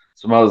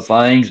some other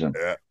things, and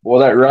yeah. boy,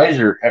 that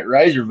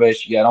razor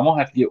vest you got, I'm gonna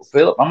have to get with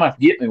Philip. I'm gonna have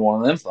to get me one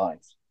of them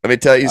things. Let me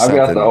tell you I've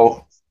got the something.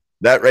 old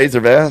That Razor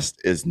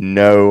vest is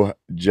no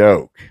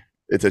joke.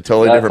 It's a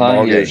totally that different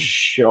ball thing is game.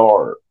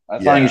 sharp.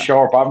 That thing is Yeah.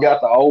 sharp. I've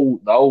got the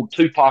old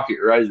 2 pocket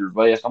razor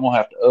vest. I'm gonna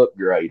have to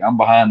upgrade. I'm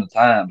behind the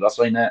times. I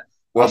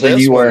Well, seen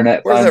this you wearing one,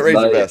 that where's thing that Razor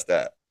today. vest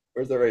at?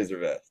 Where's the Razor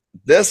vest?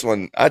 This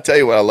one, I tell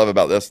you what I love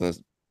about this one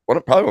is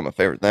probably one of my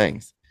favorite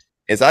things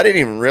is I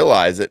didn't even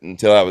realize it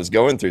until I was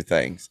going through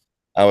things.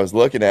 I was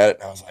looking at it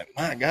and I was like,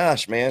 my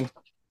gosh, man.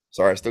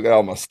 Sorry, I still got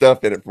all my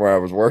stuff in it from where I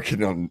was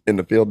working on in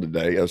the field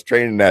today. I was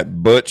training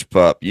that Butch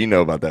pup. You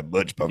know about that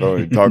Butch pup. I don't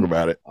even talk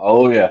about it.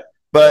 Oh yeah,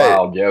 But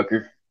wild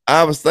joker.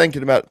 I was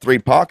thinking about 3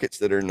 pockets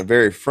that are in the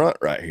very front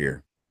right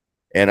here.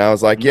 And I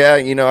was like, Mhm.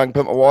 yeah, I can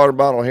put my water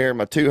bottle here,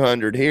 my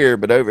 200 here,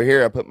 but over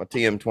here I put my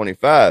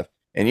TM25.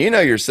 And you know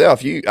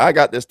yourself, I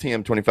got this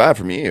TM25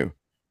 from you.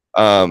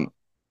 Um,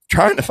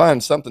 Trying to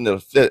find something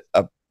that'll fit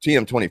a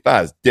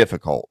TM25 is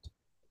difficult.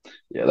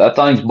 Yeah, that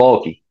thing's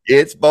bulky.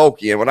 It's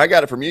bulky. And when I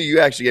got it from you, you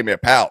actually gave me a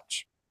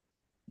pouch.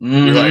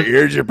 You're like, Mm-hmm.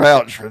 here's your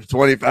pouch for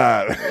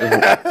 25.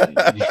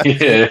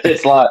 Yeah,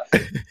 it's like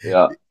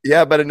yeah.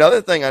 Yeah, but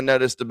another thing I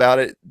noticed about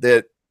it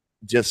that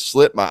just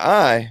slipped my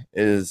eye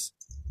is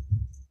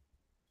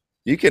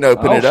you can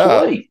open Oh it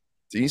up. sweet.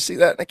 Do you see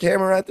that in the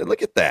camera right there?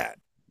 Look at that.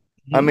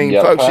 I You mean,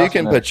 got a folks, you pouch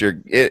in can there. put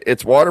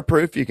it's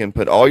waterproof. You can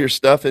put all your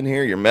stuff in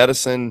here, your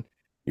medicine,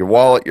 your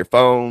wallet, your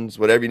phones,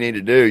 whatever you need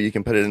to do. You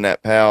can put it in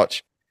that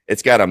pouch.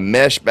 It's got a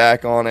mesh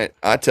back on it.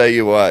 I tell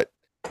you what,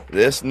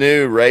 this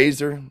new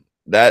Razor,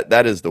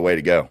 that is the way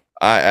to go.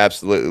 I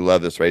absolutely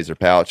love this Razor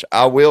pouch.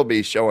 I will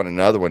be showing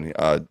another one.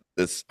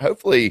 This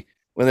hopefully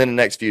within the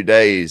next few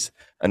days,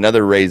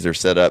 another Razor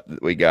setup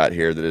that we got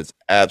here that is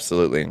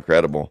absolutely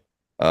incredible.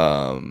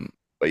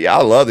 But yeah,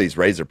 I love these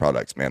Razor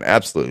products, man.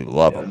 Absolutely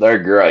love Yeah, them. they're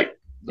great.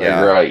 They're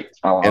Yeah, great.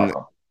 I like and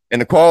them.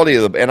 and the quality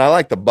of and I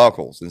like the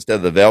buckles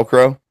instead of the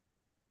Velcro.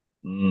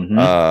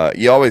 Mm-hmm.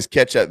 You always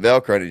catch that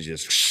Velcro and it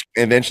just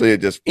eventually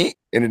it just and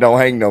it don't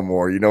hang no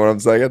more. You know what I'm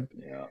saying?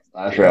 Yeah,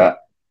 that's Yeah,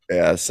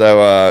 right.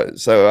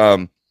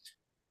 yeah.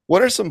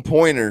 What are some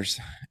pointers?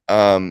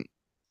 Um,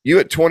 you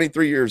at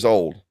 23 years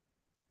old,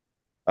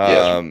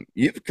 Yes, sir.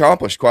 you've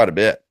accomplished quite a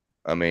bit.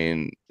 I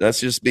mean, let's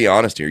just be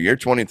honest here. You're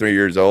 23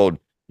 years old.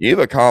 You've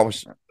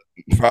accomplished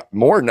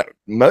more than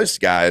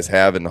most guys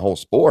have in the whole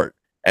sport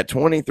at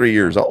 23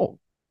 years old.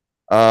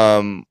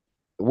 Um,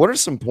 what are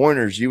some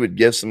pointers you would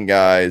give some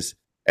guys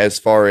as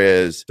far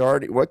as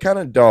starting? What kind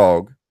of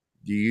dog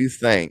do you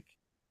think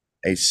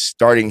a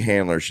starting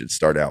handler should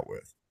start out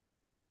with?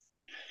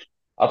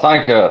 I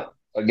think a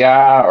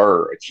guy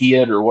or a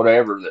kid or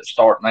whatever that's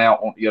starting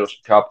out wanting to go to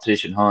some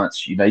competition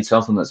hunts, you need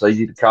something that's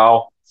easy to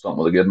call, something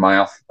with a good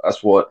mouth.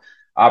 That's what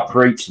I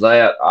preach.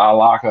 That I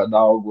like a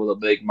dog with a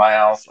big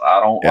mouth. I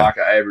don't Yeah, like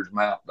an average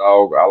mouth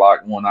dog. I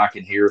like one I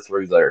can hear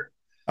through there.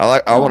 I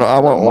The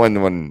want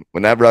one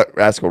when that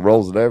rascal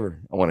rolls it over.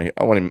 I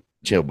want him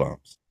chill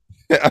bumps.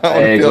 I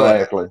want to feel it.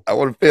 exactly. I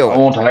want to feel I it.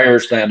 want the hair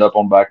stand up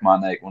on the back of my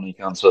neck when he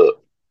comes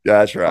up.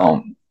 That's right.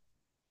 Um,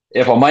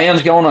 if a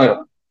man's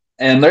gonna,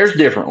 and there's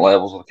different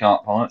levels of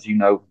comp hunts.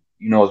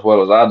 you know as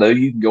well as I do,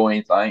 you can go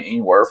anything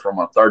anywhere from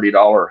a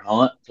 $30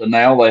 hunt to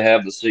now they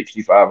have the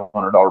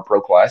 $6,500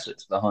 pro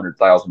classics, the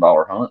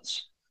 $100,000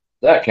 hunts,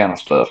 that kind of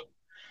stuff.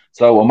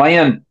 So a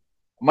man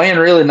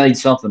really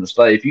needs something to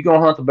stay. If you're gonna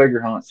hunt the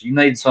bigger hunts, you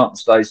need something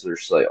to stay to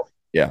yourself.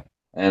 Yeah,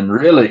 And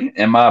really,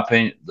 in my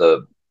opinion,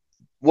 the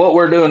what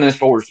we're doing this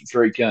for is to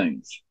tree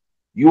coons.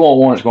 You want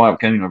one that's going to have a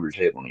coon over his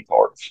head when he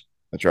parts.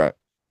 that's right.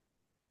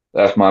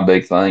 That's my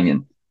big thing.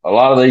 And a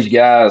lot of these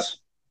guys,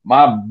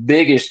 my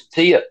biggest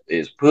tip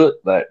is put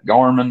that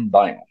Garmin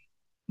down.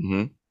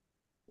 Hmm.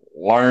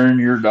 Learn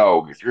your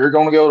dog. If you're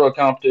going to go to a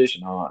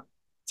competition hunt,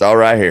 It's all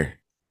right here.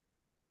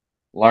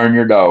 learn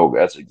your dog.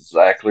 That's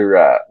exactly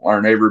right.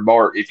 Learn every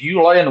bark. If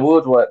you lay in the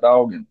woods with that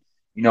dog and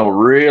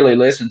really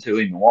listen to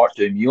him and watch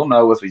him, you'll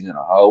know if he's in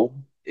a hole,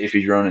 if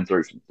he's running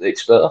through some thick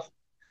stuff,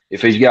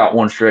 if he's got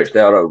one stretched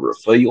out over a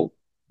field.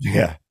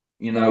 Yeah,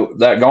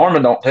 That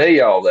Garmin don't tell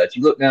you all that.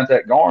 You look down at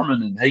that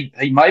Garmin and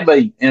he may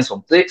be in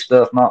some thick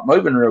stuff, not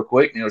moving real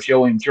quick, and it'll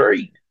show him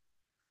treed.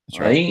 that's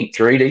He right. ain't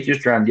treed. He's just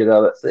trying to get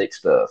out of that thick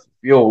stuff.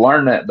 If you'll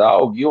learn that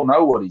dog, you'll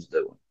know what he's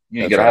doing.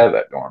 You ain't That's got to right. have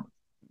that Garmin.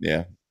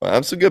 Yeah, well,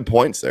 that's some good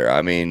points there.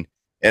 I mean,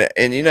 and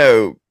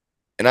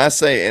and I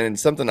say, and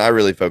it's something I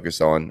really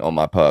focus on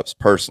my pups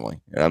personally,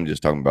 and I'm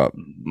just talking about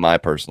my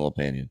personal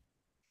opinion.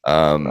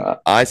 Right.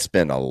 I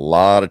spend a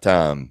lot of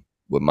time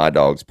with my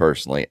dogs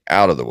personally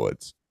out of the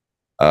woods.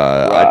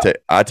 Right.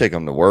 I take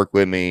them to work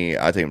with me.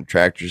 I take them to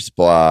Tractor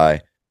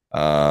Supply.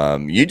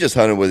 You just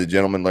hunted with a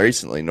gentleman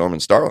recently, Norman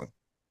Starling.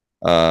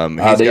 I He's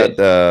got did.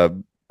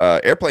 the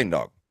airplane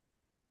dog.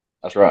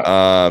 That's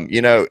right.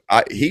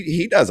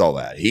 He does all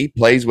that. He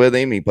plays with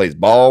him. He plays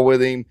ball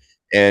with him.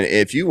 And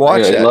if you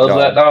watch Yeah, he that loves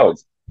that dog, dog.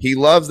 he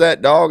loves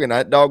that dog, and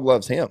that dog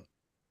loves him.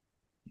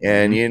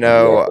 And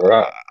Exactly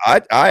right.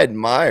 I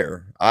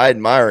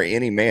admire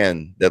any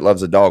man that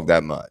loves a dog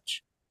that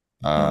much,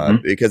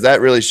 Mm-hmm. because that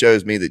really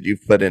shows me that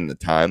you've put in the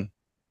time.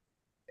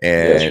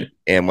 Yes,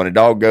 And when a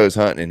dog goes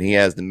hunting and he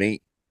has the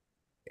meat,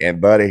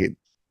 and buddy,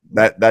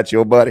 that's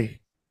your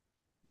buddy.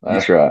 You,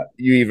 that's right.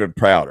 you even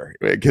prouder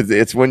because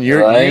it's when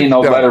There ain't you've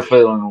no done better it.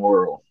 feeling in the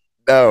world.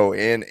 No,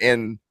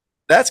 and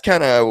that's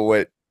kind of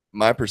what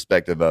my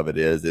perspective of it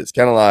is. It's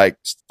kind of like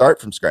start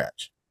from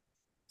scratch.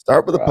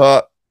 Start with a Right.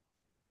 pup.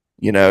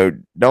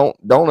 Don't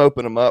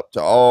open them up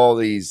to all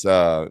these.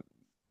 I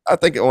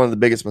think one of the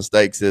biggest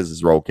mistakes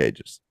is roll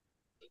cages.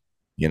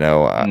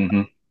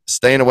 Mm-hmm.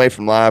 Staying away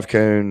from live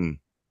coon.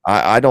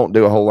 I don't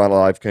do a whole lot of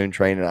live coon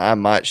training. I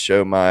might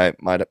show my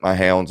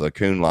hounds a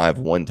coon live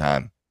one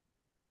time.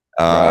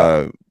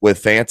 Right. With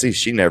Fancy,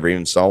 she never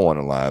even saw one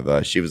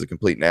alive. She was a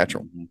complete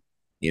natural.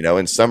 Mm-hmm.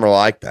 And some are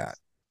like that.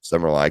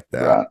 Some are like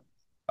that.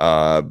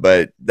 Right.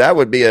 But that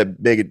would be a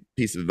big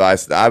piece of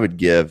advice that I would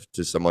give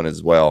to someone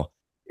as well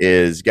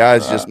is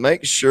guys, Right. just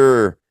make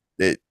sure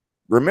that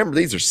remember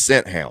these are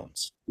scent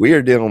hounds. We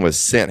are dealing with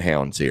scent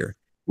hounds here.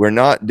 We're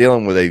not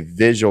dealing with a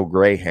visual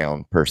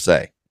greyhound per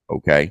se.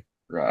 Okay.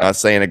 Right. Not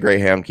saying a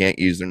greyhound can't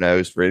use their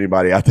nose for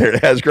anybody out there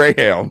that has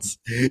greyhounds.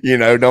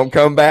 Don't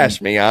come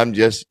bash me. I'm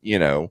just,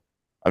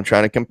 I'm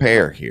trying to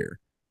compare here.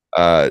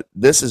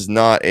 This is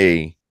not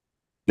a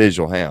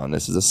visual hound.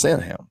 This is a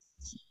scent hound.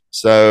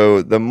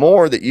 So the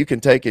more that you can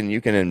take and you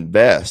can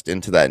invest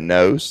into that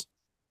nose,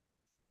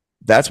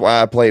 that's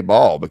why I play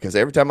ball, because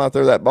every time I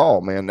throw that ball,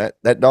 man,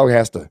 that dog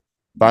has to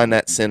find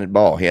that scented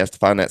ball. He has to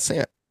find that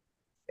scent.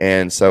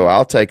 And so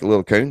I'll take a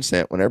little coon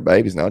scent when they're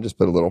babies, and I'll just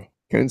put a little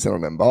coon scent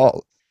on a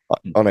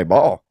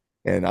ball,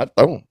 and I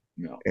throw them.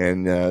 Yeah.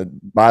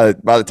 And by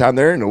the time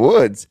they're in the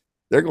woods,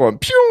 they're going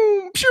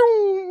pew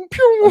pew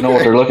pew. I know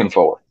what they're looking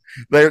for.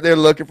 They're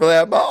looking for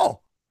that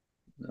ball.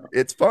 Yeah.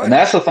 It's fun. And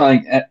that's the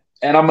thing.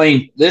 And I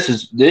mean, this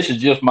is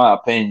just my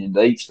opinion.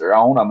 To each their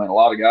own. I mean, a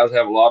lot of guys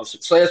have a lot of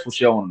success with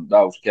showing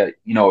dogs cage,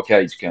 a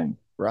cage coon.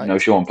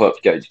 Right. Showing pups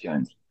cage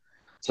coons.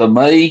 So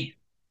me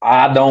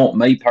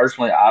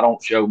personally, I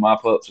don't show my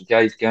pups a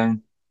cage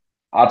coon.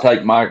 I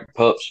take my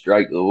pups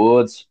straight to the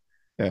woods,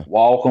 Yeah.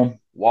 walk them,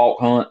 walk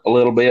hunt a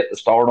little bit to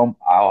start them.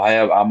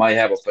 I may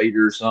have a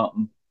feeder or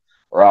something,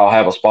 or I'll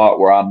have a spot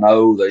where I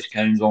know there's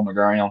coons on the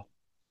ground,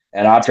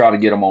 and I try to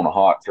get them on a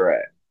hot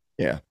track.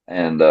 Yeah.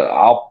 And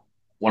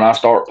when I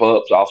start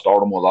pups, I'll start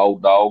them with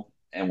old dog.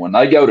 And when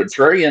they go to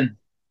treeing,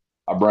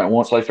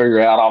 once they figure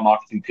out, I'll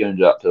knock a few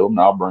coons out to them, and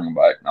I'll bring them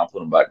back, and I'll put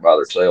them back by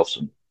themselves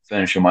and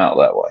finish them out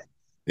that way.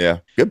 Yeah.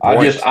 Good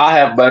point. I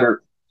have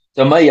better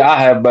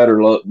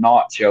luck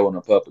not showing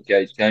a pup a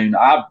cage coon.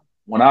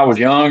 When I was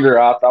younger,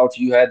 I thought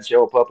you had to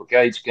show a pup a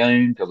cage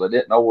coon because I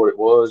didn't know what it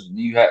was.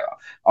 And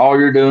all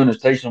you're doing is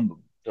teaching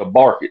them to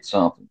bark at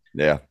something.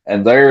 Yeah.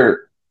 And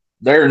their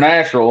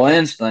natural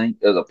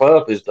instinct as a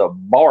pup is to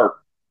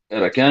bark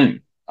at a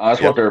coon.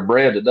 That's what they're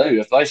bred to do.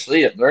 If they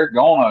see it, they're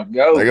gonna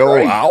go. They go,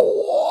 crazy.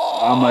 ow.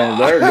 I mean,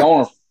 they're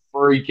gonna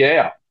freak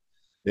out.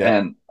 Yeah.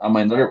 And I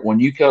mean, when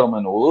you cut them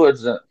in the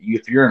woods,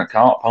 if you're in a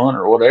comp hunt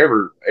or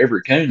whatever,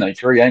 every coon they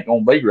tree ain't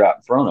gonna be right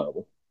in front of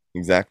them.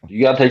 Exactly.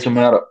 You got to teach them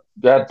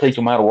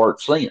how to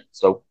work scent.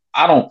 So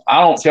I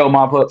don't show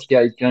my pups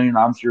cage coon.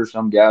 I'm sure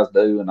some guys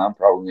do, and I'm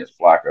probably gonna get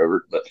flack over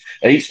it. But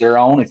each their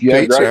own. If you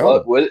have Each their great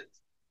luck own. with it,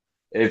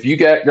 if you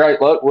got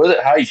great luck with it,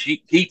 hey,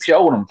 keep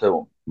showing them to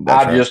them.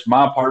 That's right.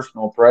 My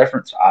personal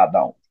preference, I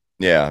don't.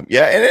 Yeah,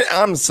 yeah, and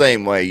I'm the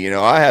same way.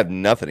 I have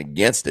nothing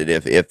against it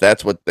if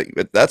that's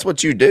if that's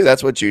what you do,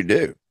 that's what you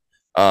do.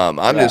 I'm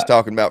just Right.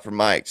 talking about from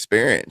my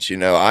experience.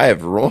 I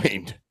have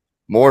ruined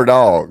more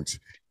dogs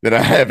than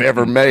I have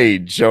ever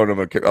made showing them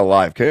a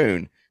live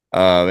coon,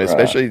 Right.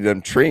 especially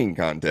them treeing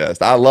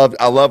contests. I love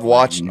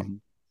watching them, Mhm.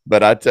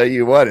 but I tell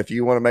you what, if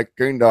you want to make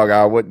a coon dog,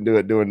 I wouldn't do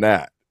it doing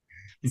that.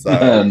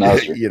 So No,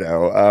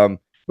 sir.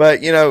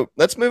 but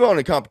let's move on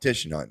to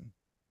competition hunting.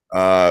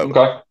 Uh,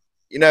 Okay.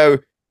 you know,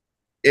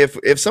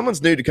 if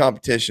someone's new to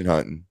competition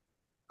hunting,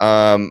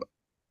 um,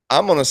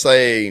 I'm gonna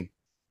say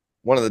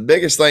one of the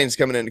biggest things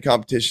coming into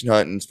competition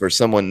hunting for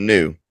someone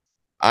new,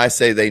 I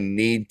say they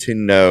need to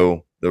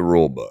know the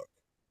rule book.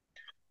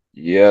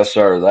 Yes,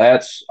 sir.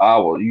 I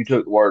will. You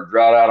took the words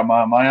right out of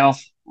my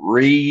mouth.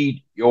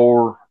 Read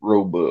your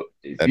rule book.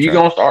 If That's you're right.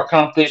 gonna start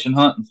competition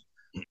hunting,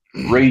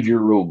 read your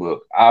rule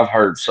book. I've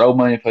heard so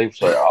many people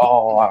say,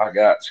 "Oh, I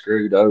got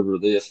screwed over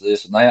this,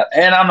 this, and that,"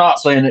 and I'm not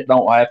saying it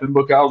don't happen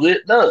because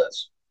it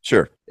does.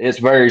 Sure. It's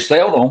very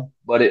seldom,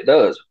 but it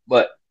does.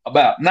 But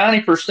about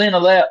 90%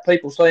 of that,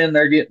 people saying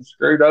they're getting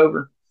screwed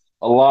over,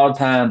 a lot of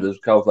times is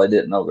because they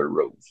didn't know their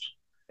rules.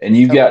 And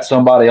you've Yep. got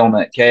somebody on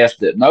that cast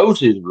that knows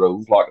his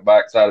rules like the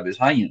backside of his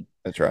hand,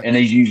 That's right. and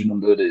he's using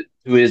them to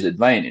his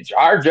advantage.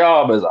 Our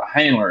job as a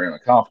handler in a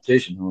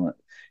competition hunt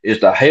is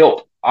to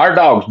help our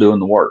dogs doing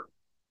the work.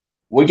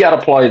 We got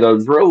to play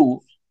those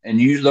rules and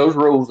use those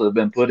rules that have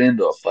been put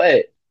into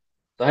effect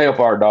to help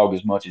our dog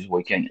as much as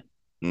we can.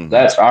 Mm-hmm.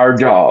 That's our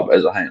job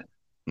as a handler.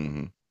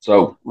 Mm-hmm.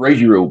 So read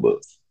your rule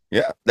book.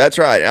 Yeah, that's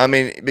right. I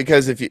mean,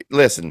 because if you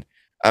listen,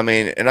 I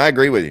mean, and I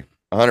agree with you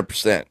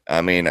 100%.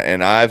 I mean,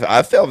 and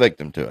I fell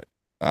victim to it.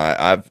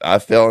 I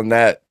fell in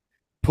that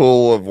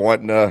pool of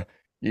wanting to,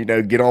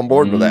 get on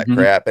board with that Mm-hmm.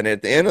 crap. And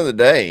at the end of the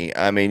day,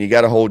 I mean, you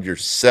got to hold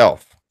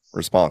yourself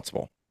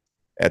responsible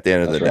at the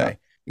end of the That's right.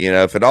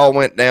 day. If it all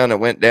went down, it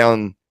went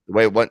down the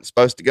way it wasn't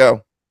supposed to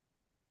go.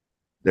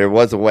 There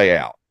was a way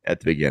out at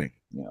the beginning.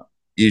 Yeah.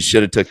 You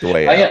should have took the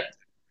way out. And,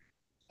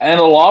 and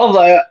a lot of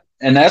that,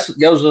 and that's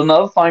goes to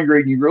another thing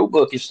reading your rule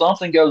book. If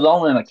something goes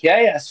on in a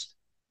cast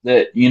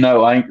that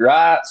ain't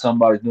right,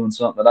 somebody's doing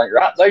something that ain't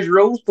right, there's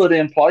rules put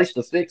in place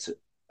to fix it.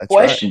 That's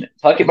right. Question it.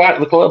 Take it back to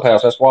the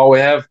clubhouse. That's why we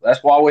have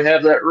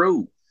that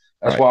rule.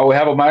 That's Right. why we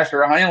have a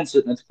master of hounds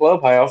sitting at the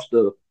clubhouse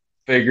to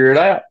figure it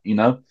out,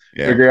 Yeah.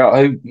 figure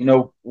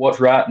out what's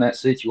right in that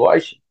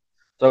situation.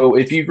 So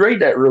if you read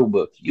that rule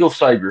book, you'll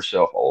save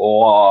yourself a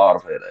lot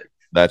of headache.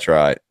 That's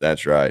right.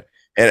 That's right.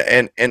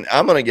 And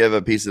I'm going to give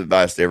a piece of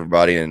advice to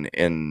everybody. And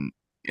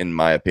in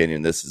my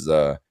opinion, this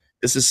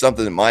is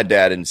something that my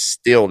dad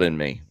instilled in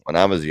me when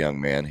I was a young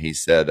man. He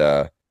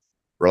said,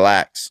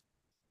 "Relax,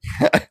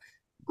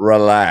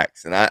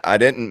 relax." And I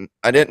didn't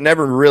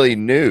never really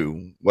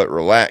knew what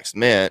relax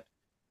meant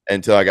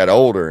until I got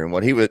older. And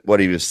what he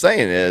was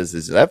saying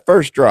is that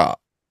first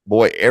drop,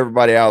 boy,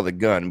 everybody out of the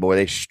gun, boy,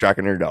 they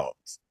striking their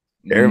dogs.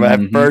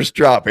 Everybody Mm-hmm. first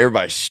drop,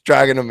 everybody's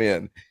striking them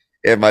in.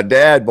 And my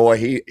dad, boy,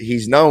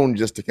 he's known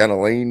just to kind of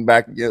lean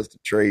back against a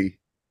tree.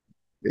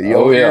 You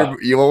Oh won't hear yeah,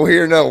 you won't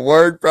hear no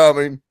word from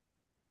him,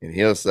 and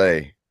he'll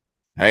say,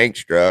 "Hank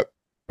struck,"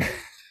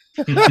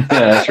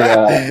 that's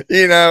right. and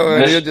he'll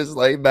That's, just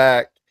lay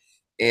back.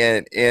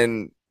 And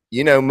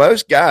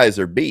most guys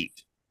are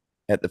beat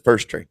at the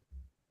first tree.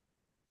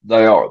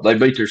 they are. They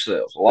beat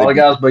themselves. A They lot of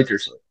beat. guys beat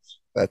themselves.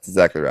 That's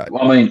exactly right.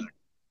 I mean,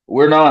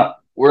 we're not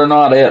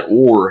at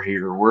war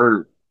here.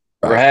 We're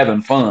Right.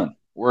 having fun.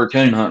 We're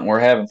coon hunting. We're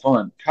having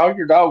fun. Call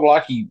your dog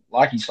like he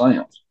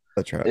sounds.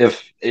 That's right.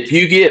 If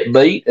you get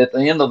beat at the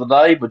end of the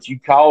day, but you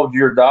called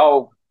your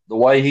dog the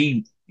way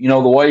he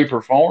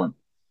performed,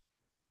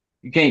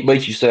 you can't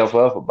beat yourself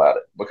up about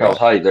it because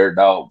Right. hey, they're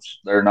dogs.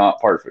 They're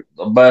not perfect.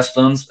 The best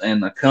ones in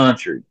the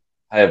country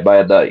have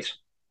bad days. So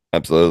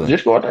Absolutely.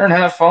 just go out there and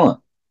have fun.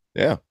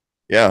 Yeah.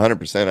 Yeah.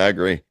 100%. I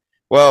agree.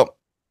 Well,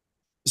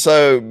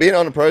 so being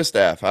on the pro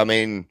staff, I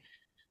mean,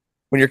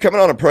 when you're coming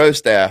on a pro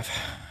staff,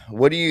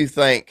 what do you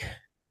think?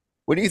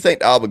 What do you think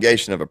the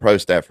obligation of a pro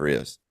staffer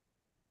is?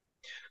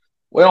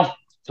 Well,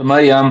 to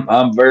me,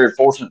 I'm very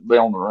fortunate to be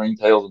on the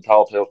Ringtails and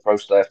Tall Tales Pro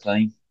Staff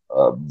team.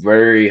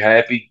 Very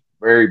happy,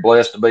 very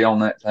blessed to be on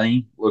that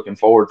team. Looking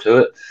forward to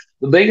it.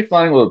 The biggest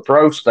thing with a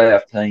pro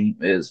staff team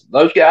is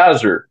those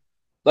guys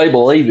they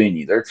believe in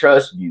you. They're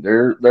trusting you.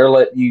 They're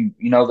letting you.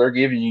 They're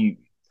giving you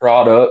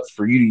products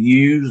for you to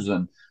use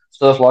and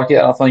stuff like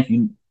that. I think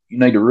you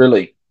need to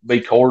really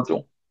be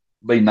cordial,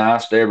 be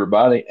nice to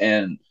everybody,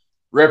 and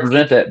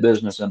represent that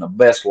business in the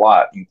best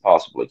light you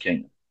possibly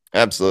can.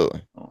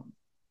 Absolutely. Um,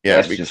 Yeah.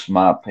 that's just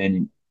my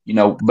opinion. Be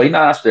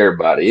nice to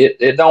everybody.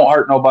 It don't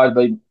hurt nobody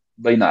to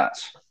be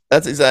nice.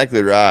 That's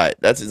exactly right.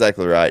 That's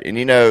exactly right. And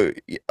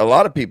a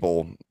lot of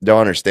people don't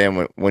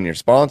understand when you're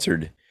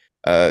sponsored.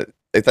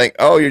 They think,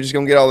 oh, you're just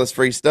gonna get all this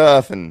free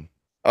stuff, and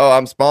oh,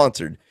 I'm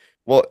sponsored.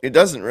 Well, it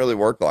doesn't really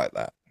work like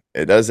that.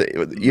 It does.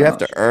 You have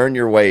No, to sir. earn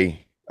your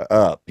way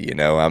up.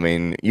 I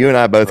mean, you and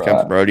I both come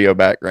from Right. rodeo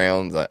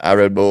backgrounds. I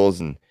rode bulls,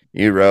 and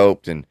you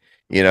roped, and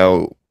you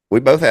know we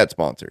both had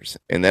sponsors.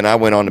 And then I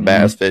went on to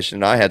bass fishing,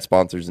 and I had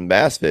sponsors in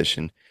bass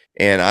fishing.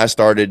 And I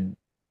started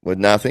with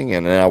nothing,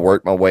 and then I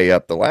worked my way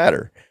up the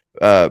ladder.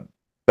 But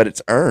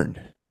it's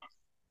earned.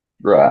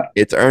 Right.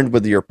 It's earned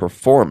with your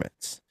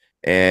performance.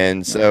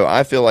 And so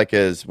I feel like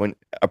as when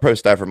a pro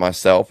staffer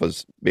myself,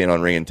 as being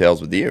on Ringing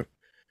Tails with you,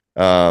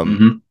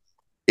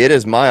 it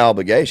is my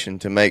obligation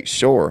to make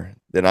sure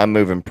that I'm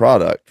moving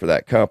product for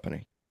that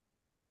company.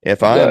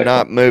 If I am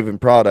not moving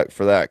product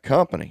for that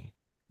company,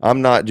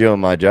 I'm not doing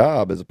my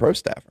job as a pro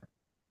staffer.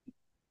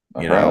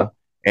 You know,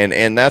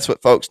 and that's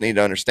what folks need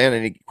to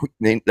understand.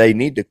 And they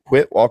need to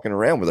quit walking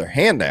around with their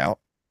hand out.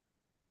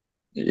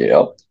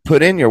 Yeah.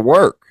 Put in your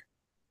work,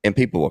 and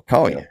people will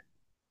call you.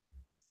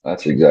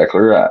 That's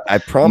exactly right. I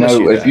promise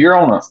you if you're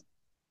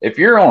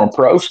on a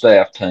pro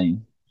staff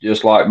team,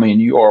 just like me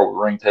and you are with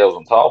Ringtails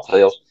and Tall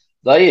Tails,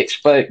 they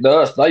expect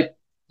us.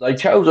 They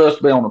chose us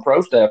to be on the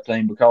pro staff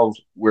team because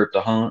we're at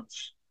the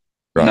hunts.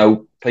 Right. You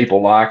know,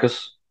 people like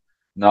us.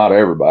 Not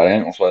everybody. I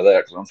ain't gonna say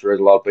that because I'm sure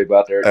there's a lot of people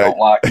out there that don't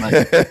like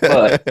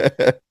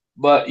me.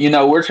 But you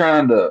know, we're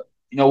trying to.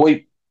 You know,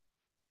 we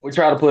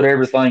try to put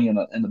everything in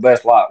the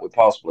best light we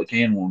possibly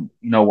can when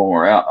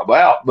we're out and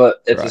about.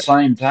 But at the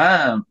same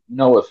time, you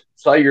know, if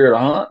say you're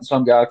at a hunt and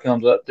some guy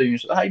comes up to you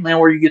and says, "Hey man,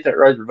 where you get that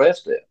razor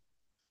vest at?"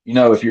 You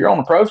know, if you're on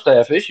the pro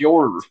staff, it's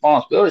your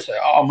responsibility to say,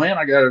 "Oh man,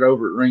 I got it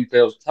over at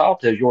Ringtails and Tall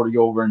Tails. You ought to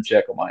go over and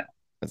check them out."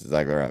 That's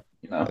exactly right.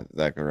 You know, that's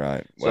exactly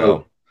right.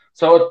 Well,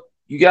 so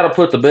you got to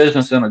put the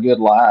business in a good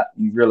light.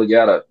 You really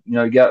got to,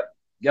 you got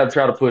to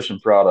try to push some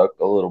product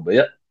a little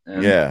bit.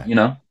 And, you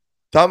know,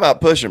 talking about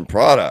pushing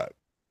product.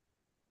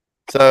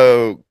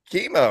 So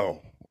Chemo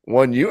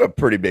won you a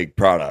pretty big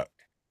product.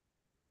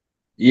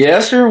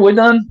 Yes, sir. We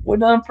done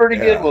pretty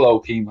good with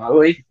old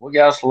Chemo. We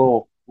got us a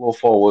little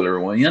 4-wheeler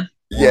win.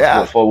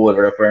 Yeah, a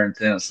 4-wheeler up there in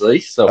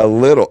Tennessee. So a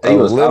little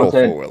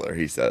 4-wheeler.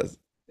 He says.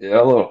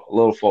 Yeah, a little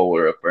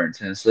 4-wheeler up there in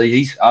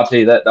Tennessee. I'll tell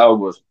you, that dog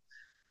was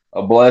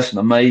a blessing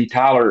to me.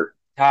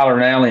 Tyler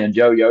Nally and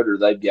Joe Yoder,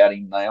 they've got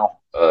him now.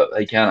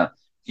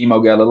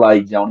 Chemo got a little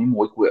age on him.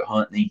 We quit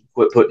hunting him,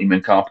 quit putting him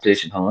in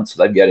competition hunts.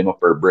 So they've got him up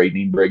there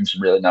breeding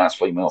some really nice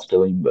females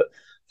to him. But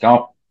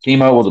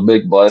Chemo was a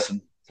big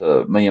blessing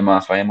to me and my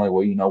family.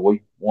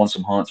 We won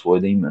some hunts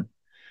with him and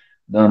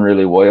done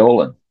really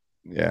well. And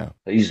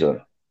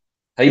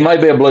he may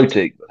be a blue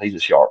tick, but he's a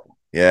sharp one.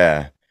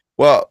 Yeah.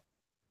 Well,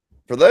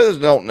 for those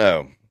that don't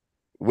know,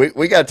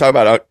 we got to talk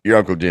about your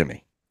Uncle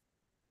Jimmy.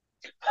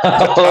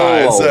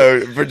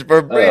 So for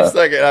a brief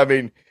second, I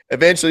mean,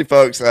 eventually,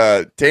 folks,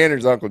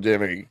 Tanner's Uncle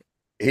Jimmy,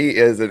 he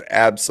is an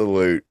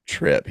absolute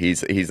trip.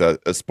 He's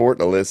a sport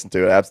to listen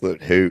to, an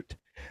absolute hoot.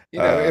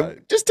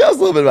 Just tell us a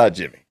little bit about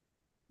Jimmy.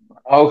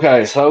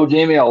 Okay, so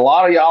Jimmy, a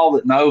lot of y'all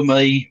that know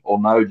me will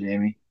know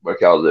Jimmy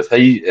because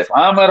if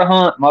I'm at a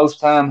hunt, most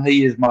time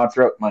he is my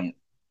truck man.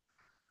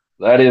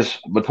 That is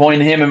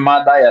between him and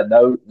my dad.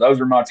 Those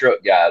are my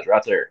truck guys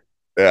right there.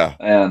 Yeah.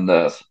 And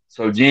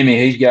so Jimmy,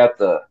 he's got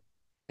the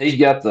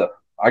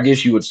I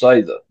guess you would say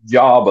the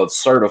job of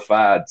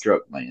certified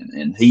truck man,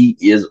 and he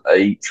is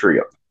a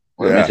trip.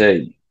 Let me tell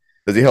you.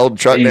 Does he hold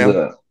truck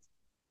down?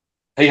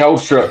 He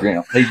holds truck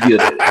down. He's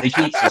good at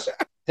it.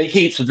 He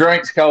keeps the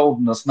drinks cold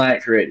and the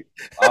snacks ready.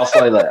 I'll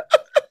say that.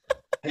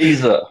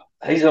 He's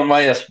a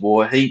mess,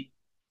 boy.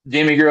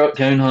 Jimmy grew up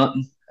coon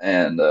hunting,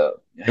 and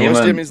him and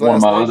Jimmy's one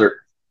of my name? other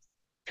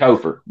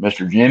Cofer,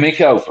 Mr. Jimmy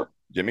Cofer.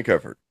 Jimmy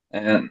Cofer.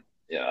 And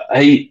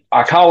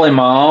I call him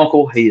my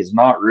uncle. He is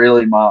not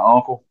really my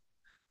uncle,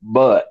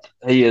 but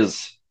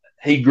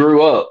he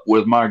grew up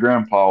with my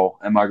grandpa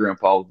and my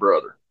grandpa's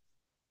brother.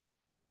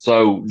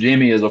 So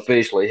Jimmy is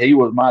he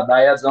was my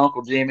dad's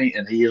Uncle Jimmy,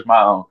 and he is my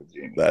Uncle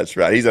Jimmy. That's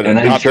right. He's an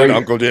adopted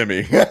Uncle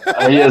Jimmy. He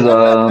is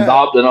an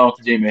adopted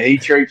Uncle Jimmy. He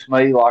treats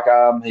me like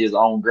I'm his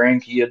own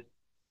grandkid.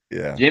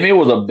 Yeah. Jimmy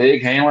was a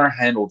big handler,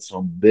 handled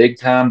some big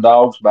time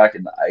dogs back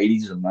in the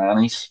 80s and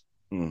 90s.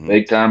 Mm-hmm.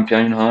 Big time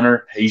coon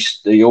hunter. He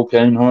still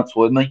coon hunts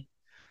with me.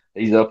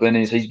 He's up in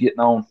he's getting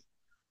on.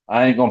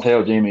 I ain't gonna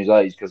tell Jimmy's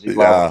age because he's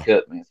liable to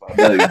cut me if I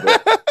do.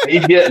 But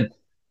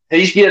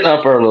he's getting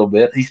up there a little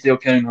bit. He still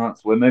coon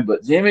hunts with me.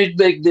 But Jimmy's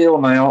big deal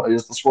now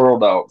is the squirrel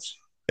dogs.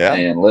 Yeah.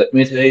 And let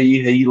me tell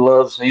you, he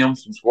loves him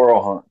some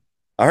squirrel hunting.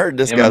 I heard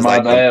this guy's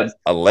like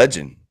a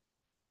legend.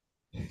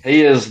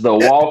 He is the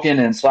walking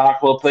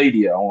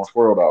encyclopedia on a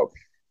squirrel dog.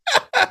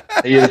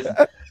 He is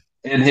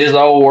in his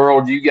old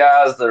world. You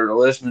guys that are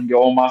listening,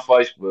 go on my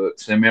Facebook,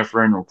 send me a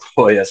friend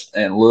request,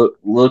 and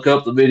look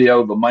up the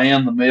video. The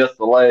man, the myth,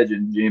 the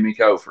legend, Jimmy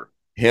Cofer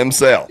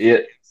himself.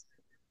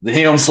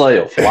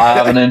 Himself,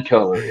 live and in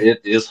color.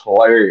 It is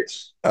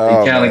hilarious. We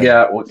kind of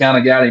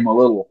got him a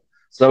little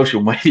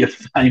social media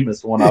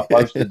famous when I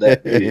posted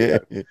that video.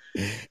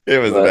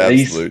 It was an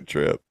absolute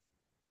trip.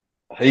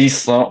 He's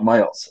something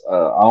else. I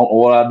don't know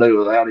what I'd do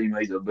without him.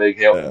 He's a big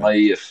help to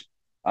me. If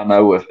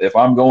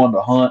I'm going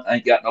to hunt, I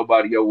ain't got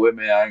nobody to go with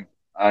me.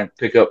 I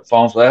pick up the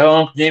phone and say,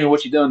 "Oh, Uncle Jimmy,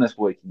 what you doing this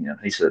weekend?"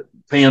 He said,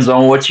 "Depends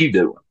on what you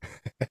doing."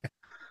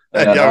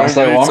 And I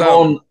said, "Well, I'm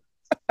going."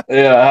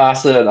 Yeah, I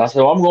said,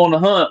 "Well, I'm going to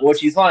hunt.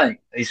 What you think?"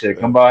 He said,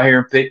 "Come by here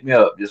and pick me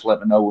up. Just let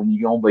me know when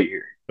you're gonna be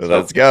here." So,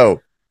 let's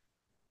go.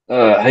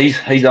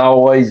 He's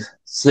always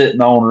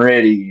sitting on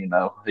ready.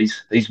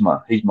 He's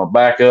my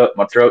backup,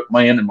 my truck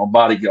man, and my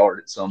bodyguard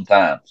at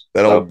sometimes.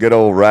 That old So, good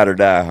old ride or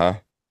die, huh?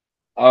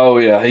 oh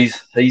yeah,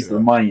 he's the Yeah,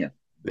 man.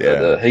 But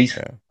yeah, he's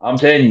yeah. I'm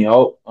telling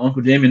you,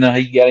 Uncle Jimmy, now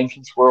he got him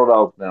some squirrel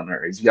dogs down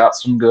there. He's got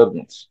some good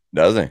ones.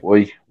 Does he?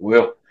 We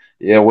will.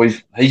 Yeah,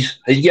 he's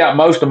got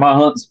most of my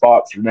hunting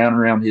spots are down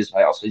around his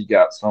house. He's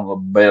got some of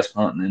the best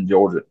hunting in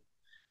Georgia.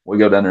 We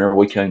go down there,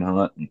 we can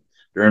hunt and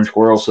during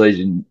squirrel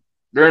season.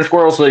 During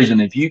squirrel season,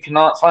 if you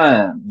cannot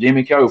find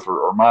Jimmy Cofer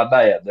or my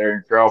dad there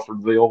in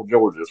Crawfordville,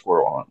 Georgia,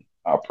 squirrel hunting,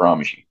 I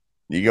promise you.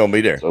 You gonna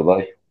be there?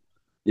 So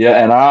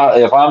yeah,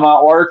 and if I'm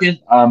not working,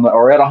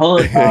 or at a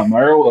hunt, I'm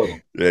there with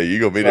them. Yeah, you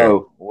gonna be there?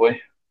 So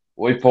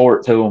we pour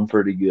it to them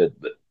pretty good.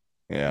 But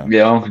Yeah,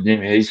 yeah, Uncle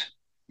Jimmy,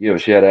 give a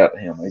shout out to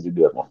him. He's a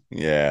good one.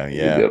 yeah, He's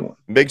a yeah. good one.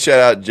 Big shout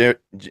out,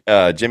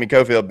 Jimmy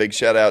Cofield. Big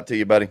shout out to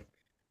you, buddy.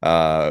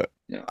 Uh,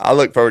 Yeah. I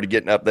look forward to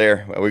getting up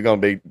there. We're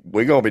gonna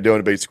be doing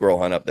a big squirrel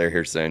hunt up there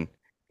here soon.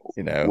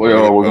 We look We're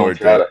gonna forward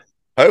to try it.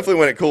 to Hopefully,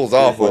 when it cools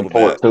off a definitely little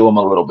pour bit. it to them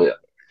a little bit.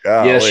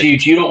 Yeah, Golly.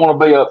 shoot, you don't want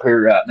to be up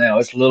here right now.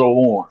 It's a little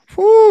warm.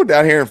 Whew,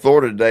 down here in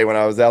Florida today when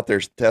I was out there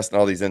testing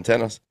all these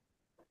antennas.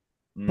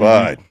 Mm-hmm.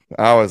 But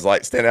I was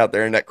like standing out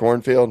there in that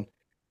cornfield.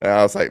 And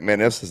I was like, man,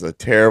 this is a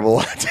terrible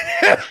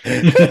idea.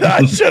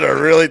 I should have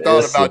really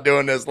thought It's about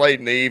doing this late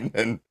in the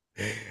evening.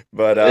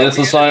 But it's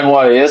the same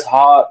way. It's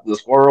hot. The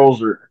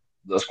squirrels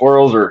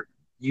are.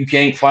 You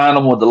can't find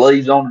them with the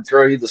leaves on the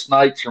tree. The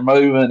snakes are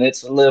moving.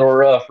 It's a little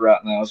rough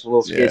right now. It's a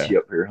little yeah, sketchy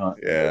up here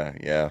hunting.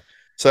 But yeah.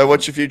 So,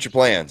 what's your future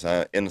plans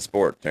in the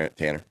sport,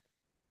 Tanner?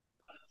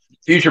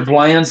 future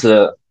plans,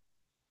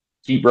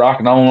 keep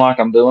rocking on like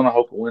I'm doing. I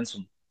hope to win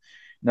some.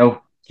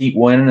 Keep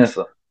winning. If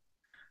the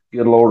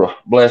good Lord will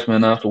bless me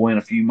enough to win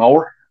a few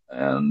more,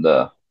 and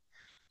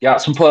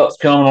got some pups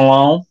coming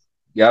along.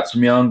 Got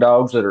some young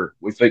dogs that are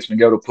we fixing to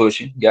go to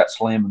pushing. Got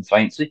Slim and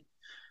Fancy.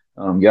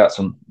 Got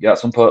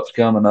some pups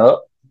coming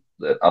up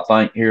that I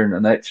think here in the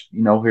next,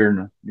 here in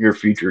the near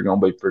future are going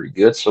to be pretty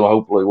good. So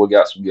hopefully we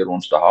got some good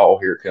ones to haul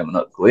here coming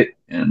up quick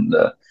and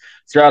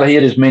try to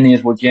hit as many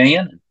as we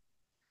can.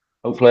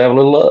 Hopefully have a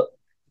little luck.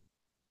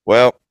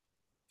 Well,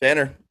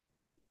 Tanner,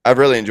 I've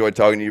really enjoyed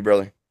talking to you,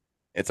 brother.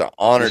 It's an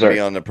honor Yes, to be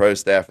sir. on the pro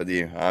staff with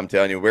you. I'm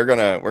telling you, we're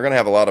gonna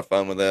have a lot of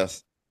fun with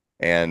this.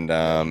 And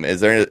is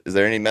there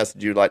any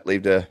message you'd like to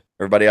leave to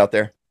everybody out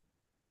there?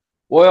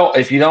 Well,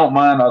 if you don't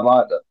mind, I'd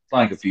like to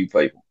thank a few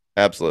people.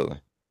 Absolutely.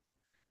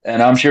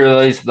 And I'm sure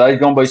there's going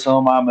to be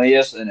some I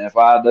miss. And if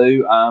I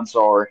do, I'm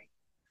sorry.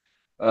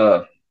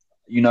 Uh,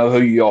 you know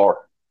who you are.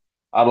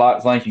 I'd like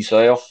to thank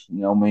yourself.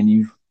 Me and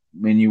you,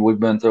 we've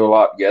been through a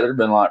lot together,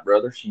 been like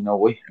brothers.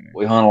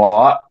 We hunt a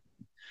lot.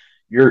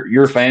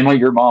 Your family,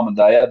 your mom and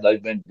dad,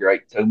 they've been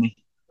great to me.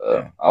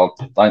 Yeah. I'll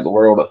thank the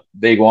world of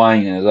Big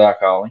Wayne, as I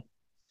call him,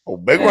 Oh,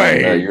 big and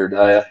way. your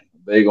dad,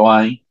 Big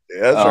Wayne.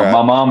 Yeah, that's right.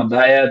 My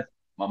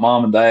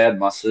mom and dad,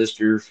 my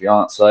sister,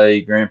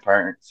 fiance,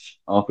 grandparents,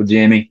 Uncle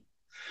Jimmy,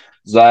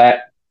 Zach.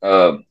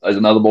 There's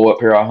another boy up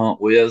here I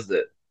hunt with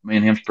that me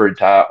and him's pretty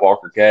tight.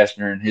 Walker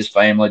Kastner and his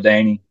family,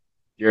 Danny,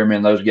 Jeremy,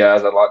 and those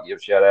guys. I'd like to give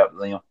a shout out to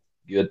them.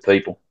 Good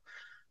people.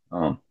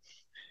 Um,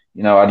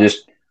 I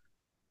just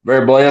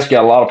very blessed.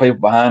 Got a lot of people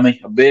behind me.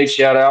 A big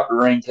shout out to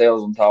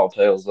Ringtails and Tall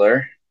Tails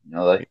there.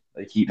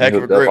 They keep me Heck of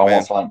a hooked up. group, I man.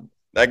 want to thank them.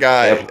 That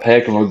guy,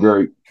 Heck of a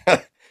group.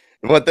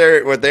 what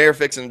they're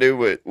fixing to do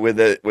with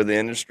the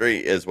industry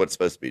is what's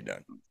supposed to be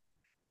done.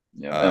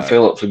 Yeah, and Uh,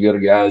 Philip's a good a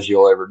guy as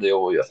you'll ever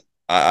deal with.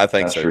 I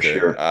think That's so for too.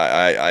 sure.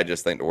 I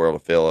just think the world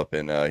of Philip,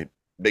 and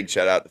big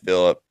shout out to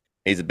Philip.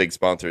 He's a big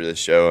sponsor of this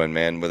show, and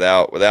man,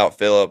 without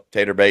Philip,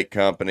 Tater Bait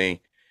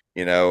Company,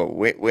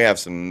 we have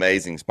some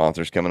amazing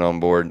sponsors coming on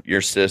board.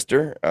 Your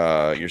sister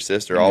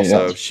Yeah,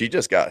 also, she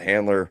just got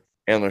handler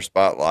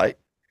spotlight.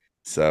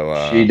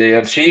 So she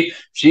did.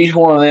 She's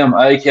one of them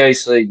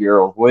AKC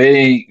girls. We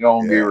ain't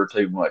gonna give yeah, her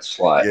too much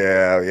slack.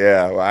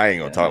 yeah. Well, I ain't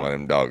gonna talk Yeah. about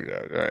them dogs.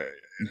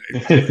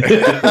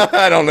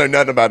 I don't know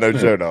nothing about no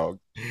show dog,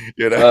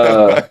 you know.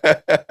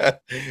 uh,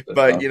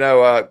 But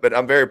but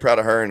I'm very proud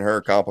of her and her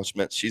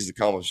accomplishments. She's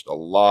accomplished a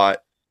lot,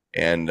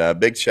 and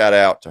big shout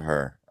out to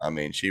her. I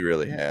mean, she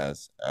really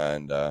has.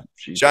 And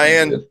she's done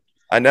Cheyenne, good.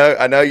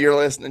 I know you're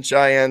listening,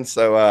 Cheyenne.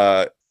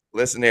 So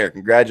listen here,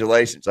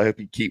 congratulations. I hope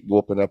you keep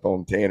whooping up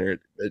on Tanner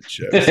at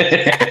shows.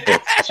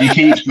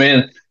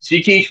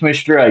 She keeps me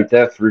straight.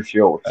 That's for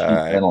sure. All She's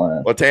right. in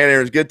line. Well, Tanner,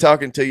 it was good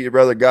talking to you,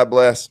 brother. God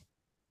bless.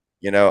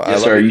 I Yes, love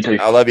sir. you. You too.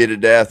 I love you to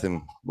death,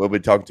 and we'll be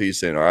talking to you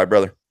soon. All right,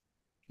 brother.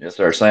 Yes,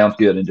 sir. Sounds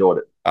good. Enjoyed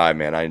it. All right,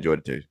 man. I enjoyed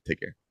it too.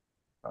 Take care.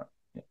 All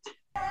right.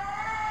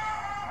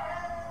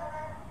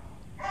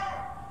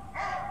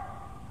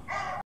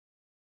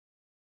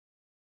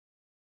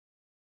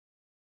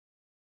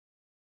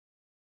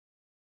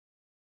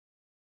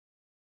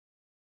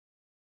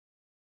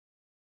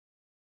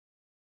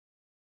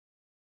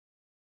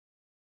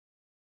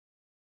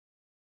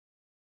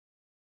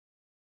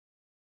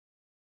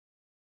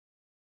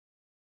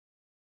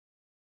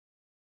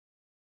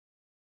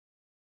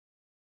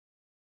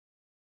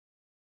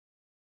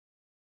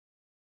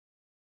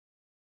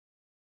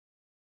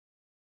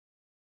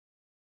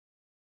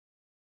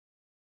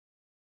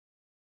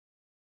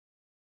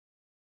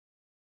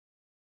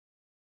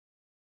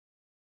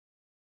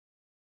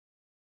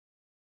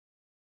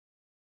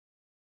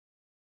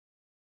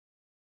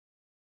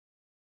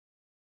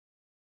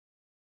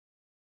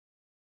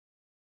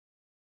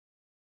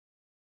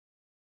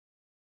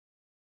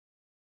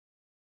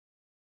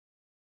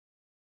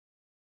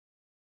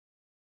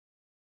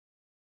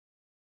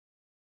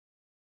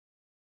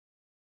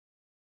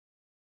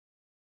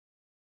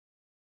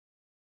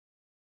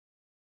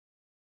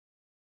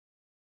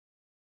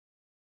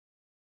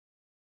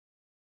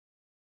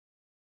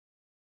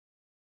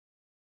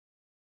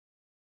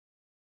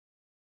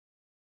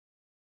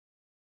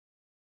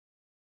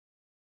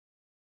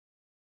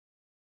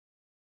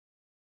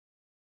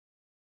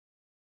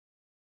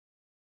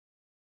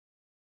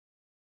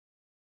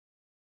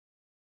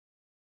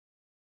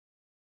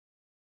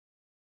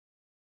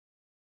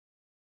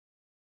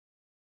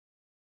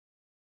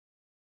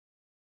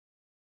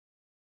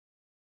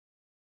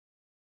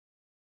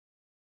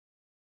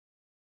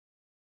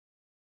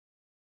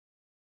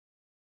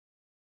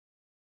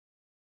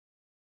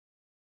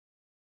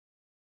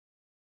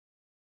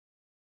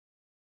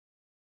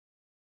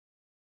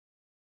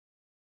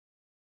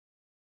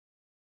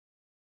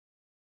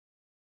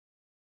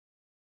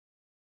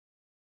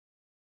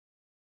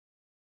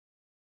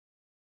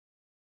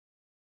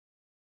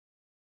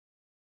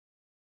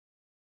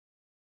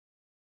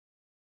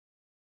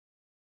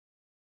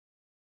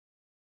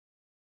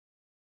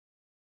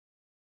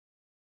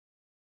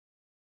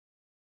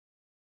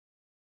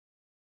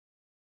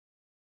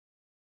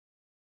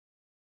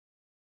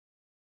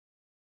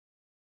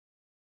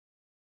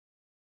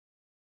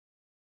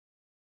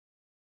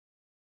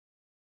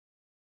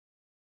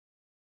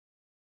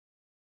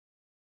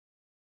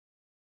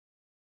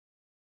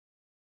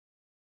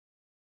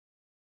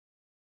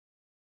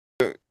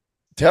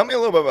 Tell me a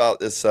little bit about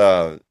this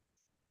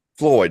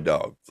Floyd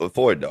dog. The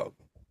Floyd dog.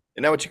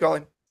 Isn't that what you call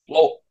him?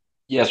 Floyd,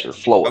 yes, sir,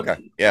 Floyd.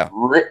 Okay. Yeah.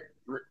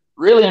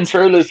 Really and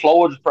truly,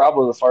 Floyd's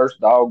probably the first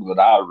dog that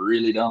I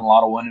really done a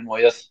lot of winning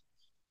with.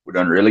 We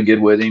done really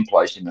good with him.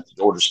 Placed him at the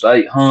Georgia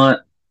State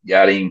hunt.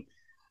 Got him.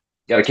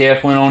 Got a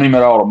calf win on him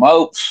at all the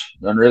Moats.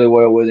 Done really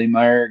well with him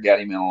there. Got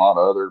him in a lot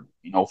of other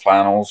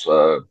finals.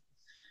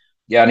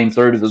 Got him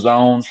through to the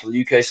zones for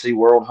the UKC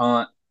World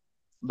Hunt.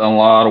 Done a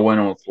lot of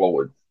winning with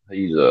Floyd.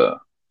 He's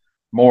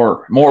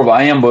more of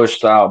an ambush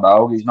style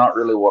dog. He's not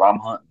really what I'm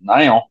hunting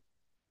now,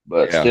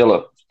 but Yeah.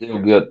 still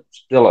good,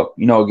 still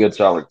a good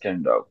solid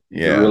coon dog. He's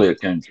Yeah. really a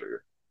coon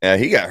trigger. Yeah.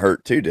 He got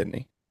hurt too, didn't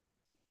he?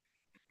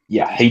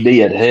 Yeah, he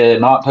did.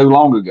 Not too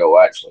long ago,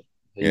 actually.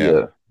 He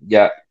Yeah.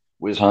 got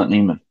we was hunting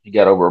him and he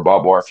got over a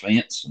barbed wire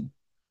fence and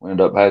we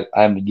ended up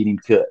having to get him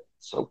cut.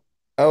 So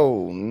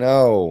Oh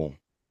no.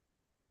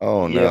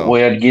 Oh yeah, no. we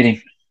had to get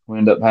him. We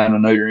ended up having to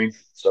neuter him.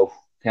 So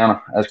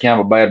that's kind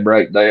of a bad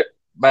break there.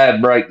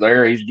 Bad break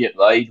there. He's getting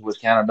the age was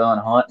kind of done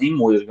hunting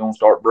him. We was going to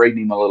start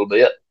breeding him a little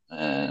bit,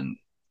 and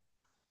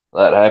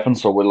that happened.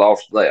 So we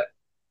lost that.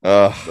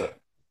 Uh,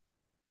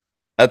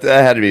 But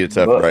that had to be a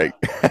tough but break.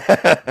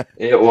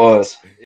 it was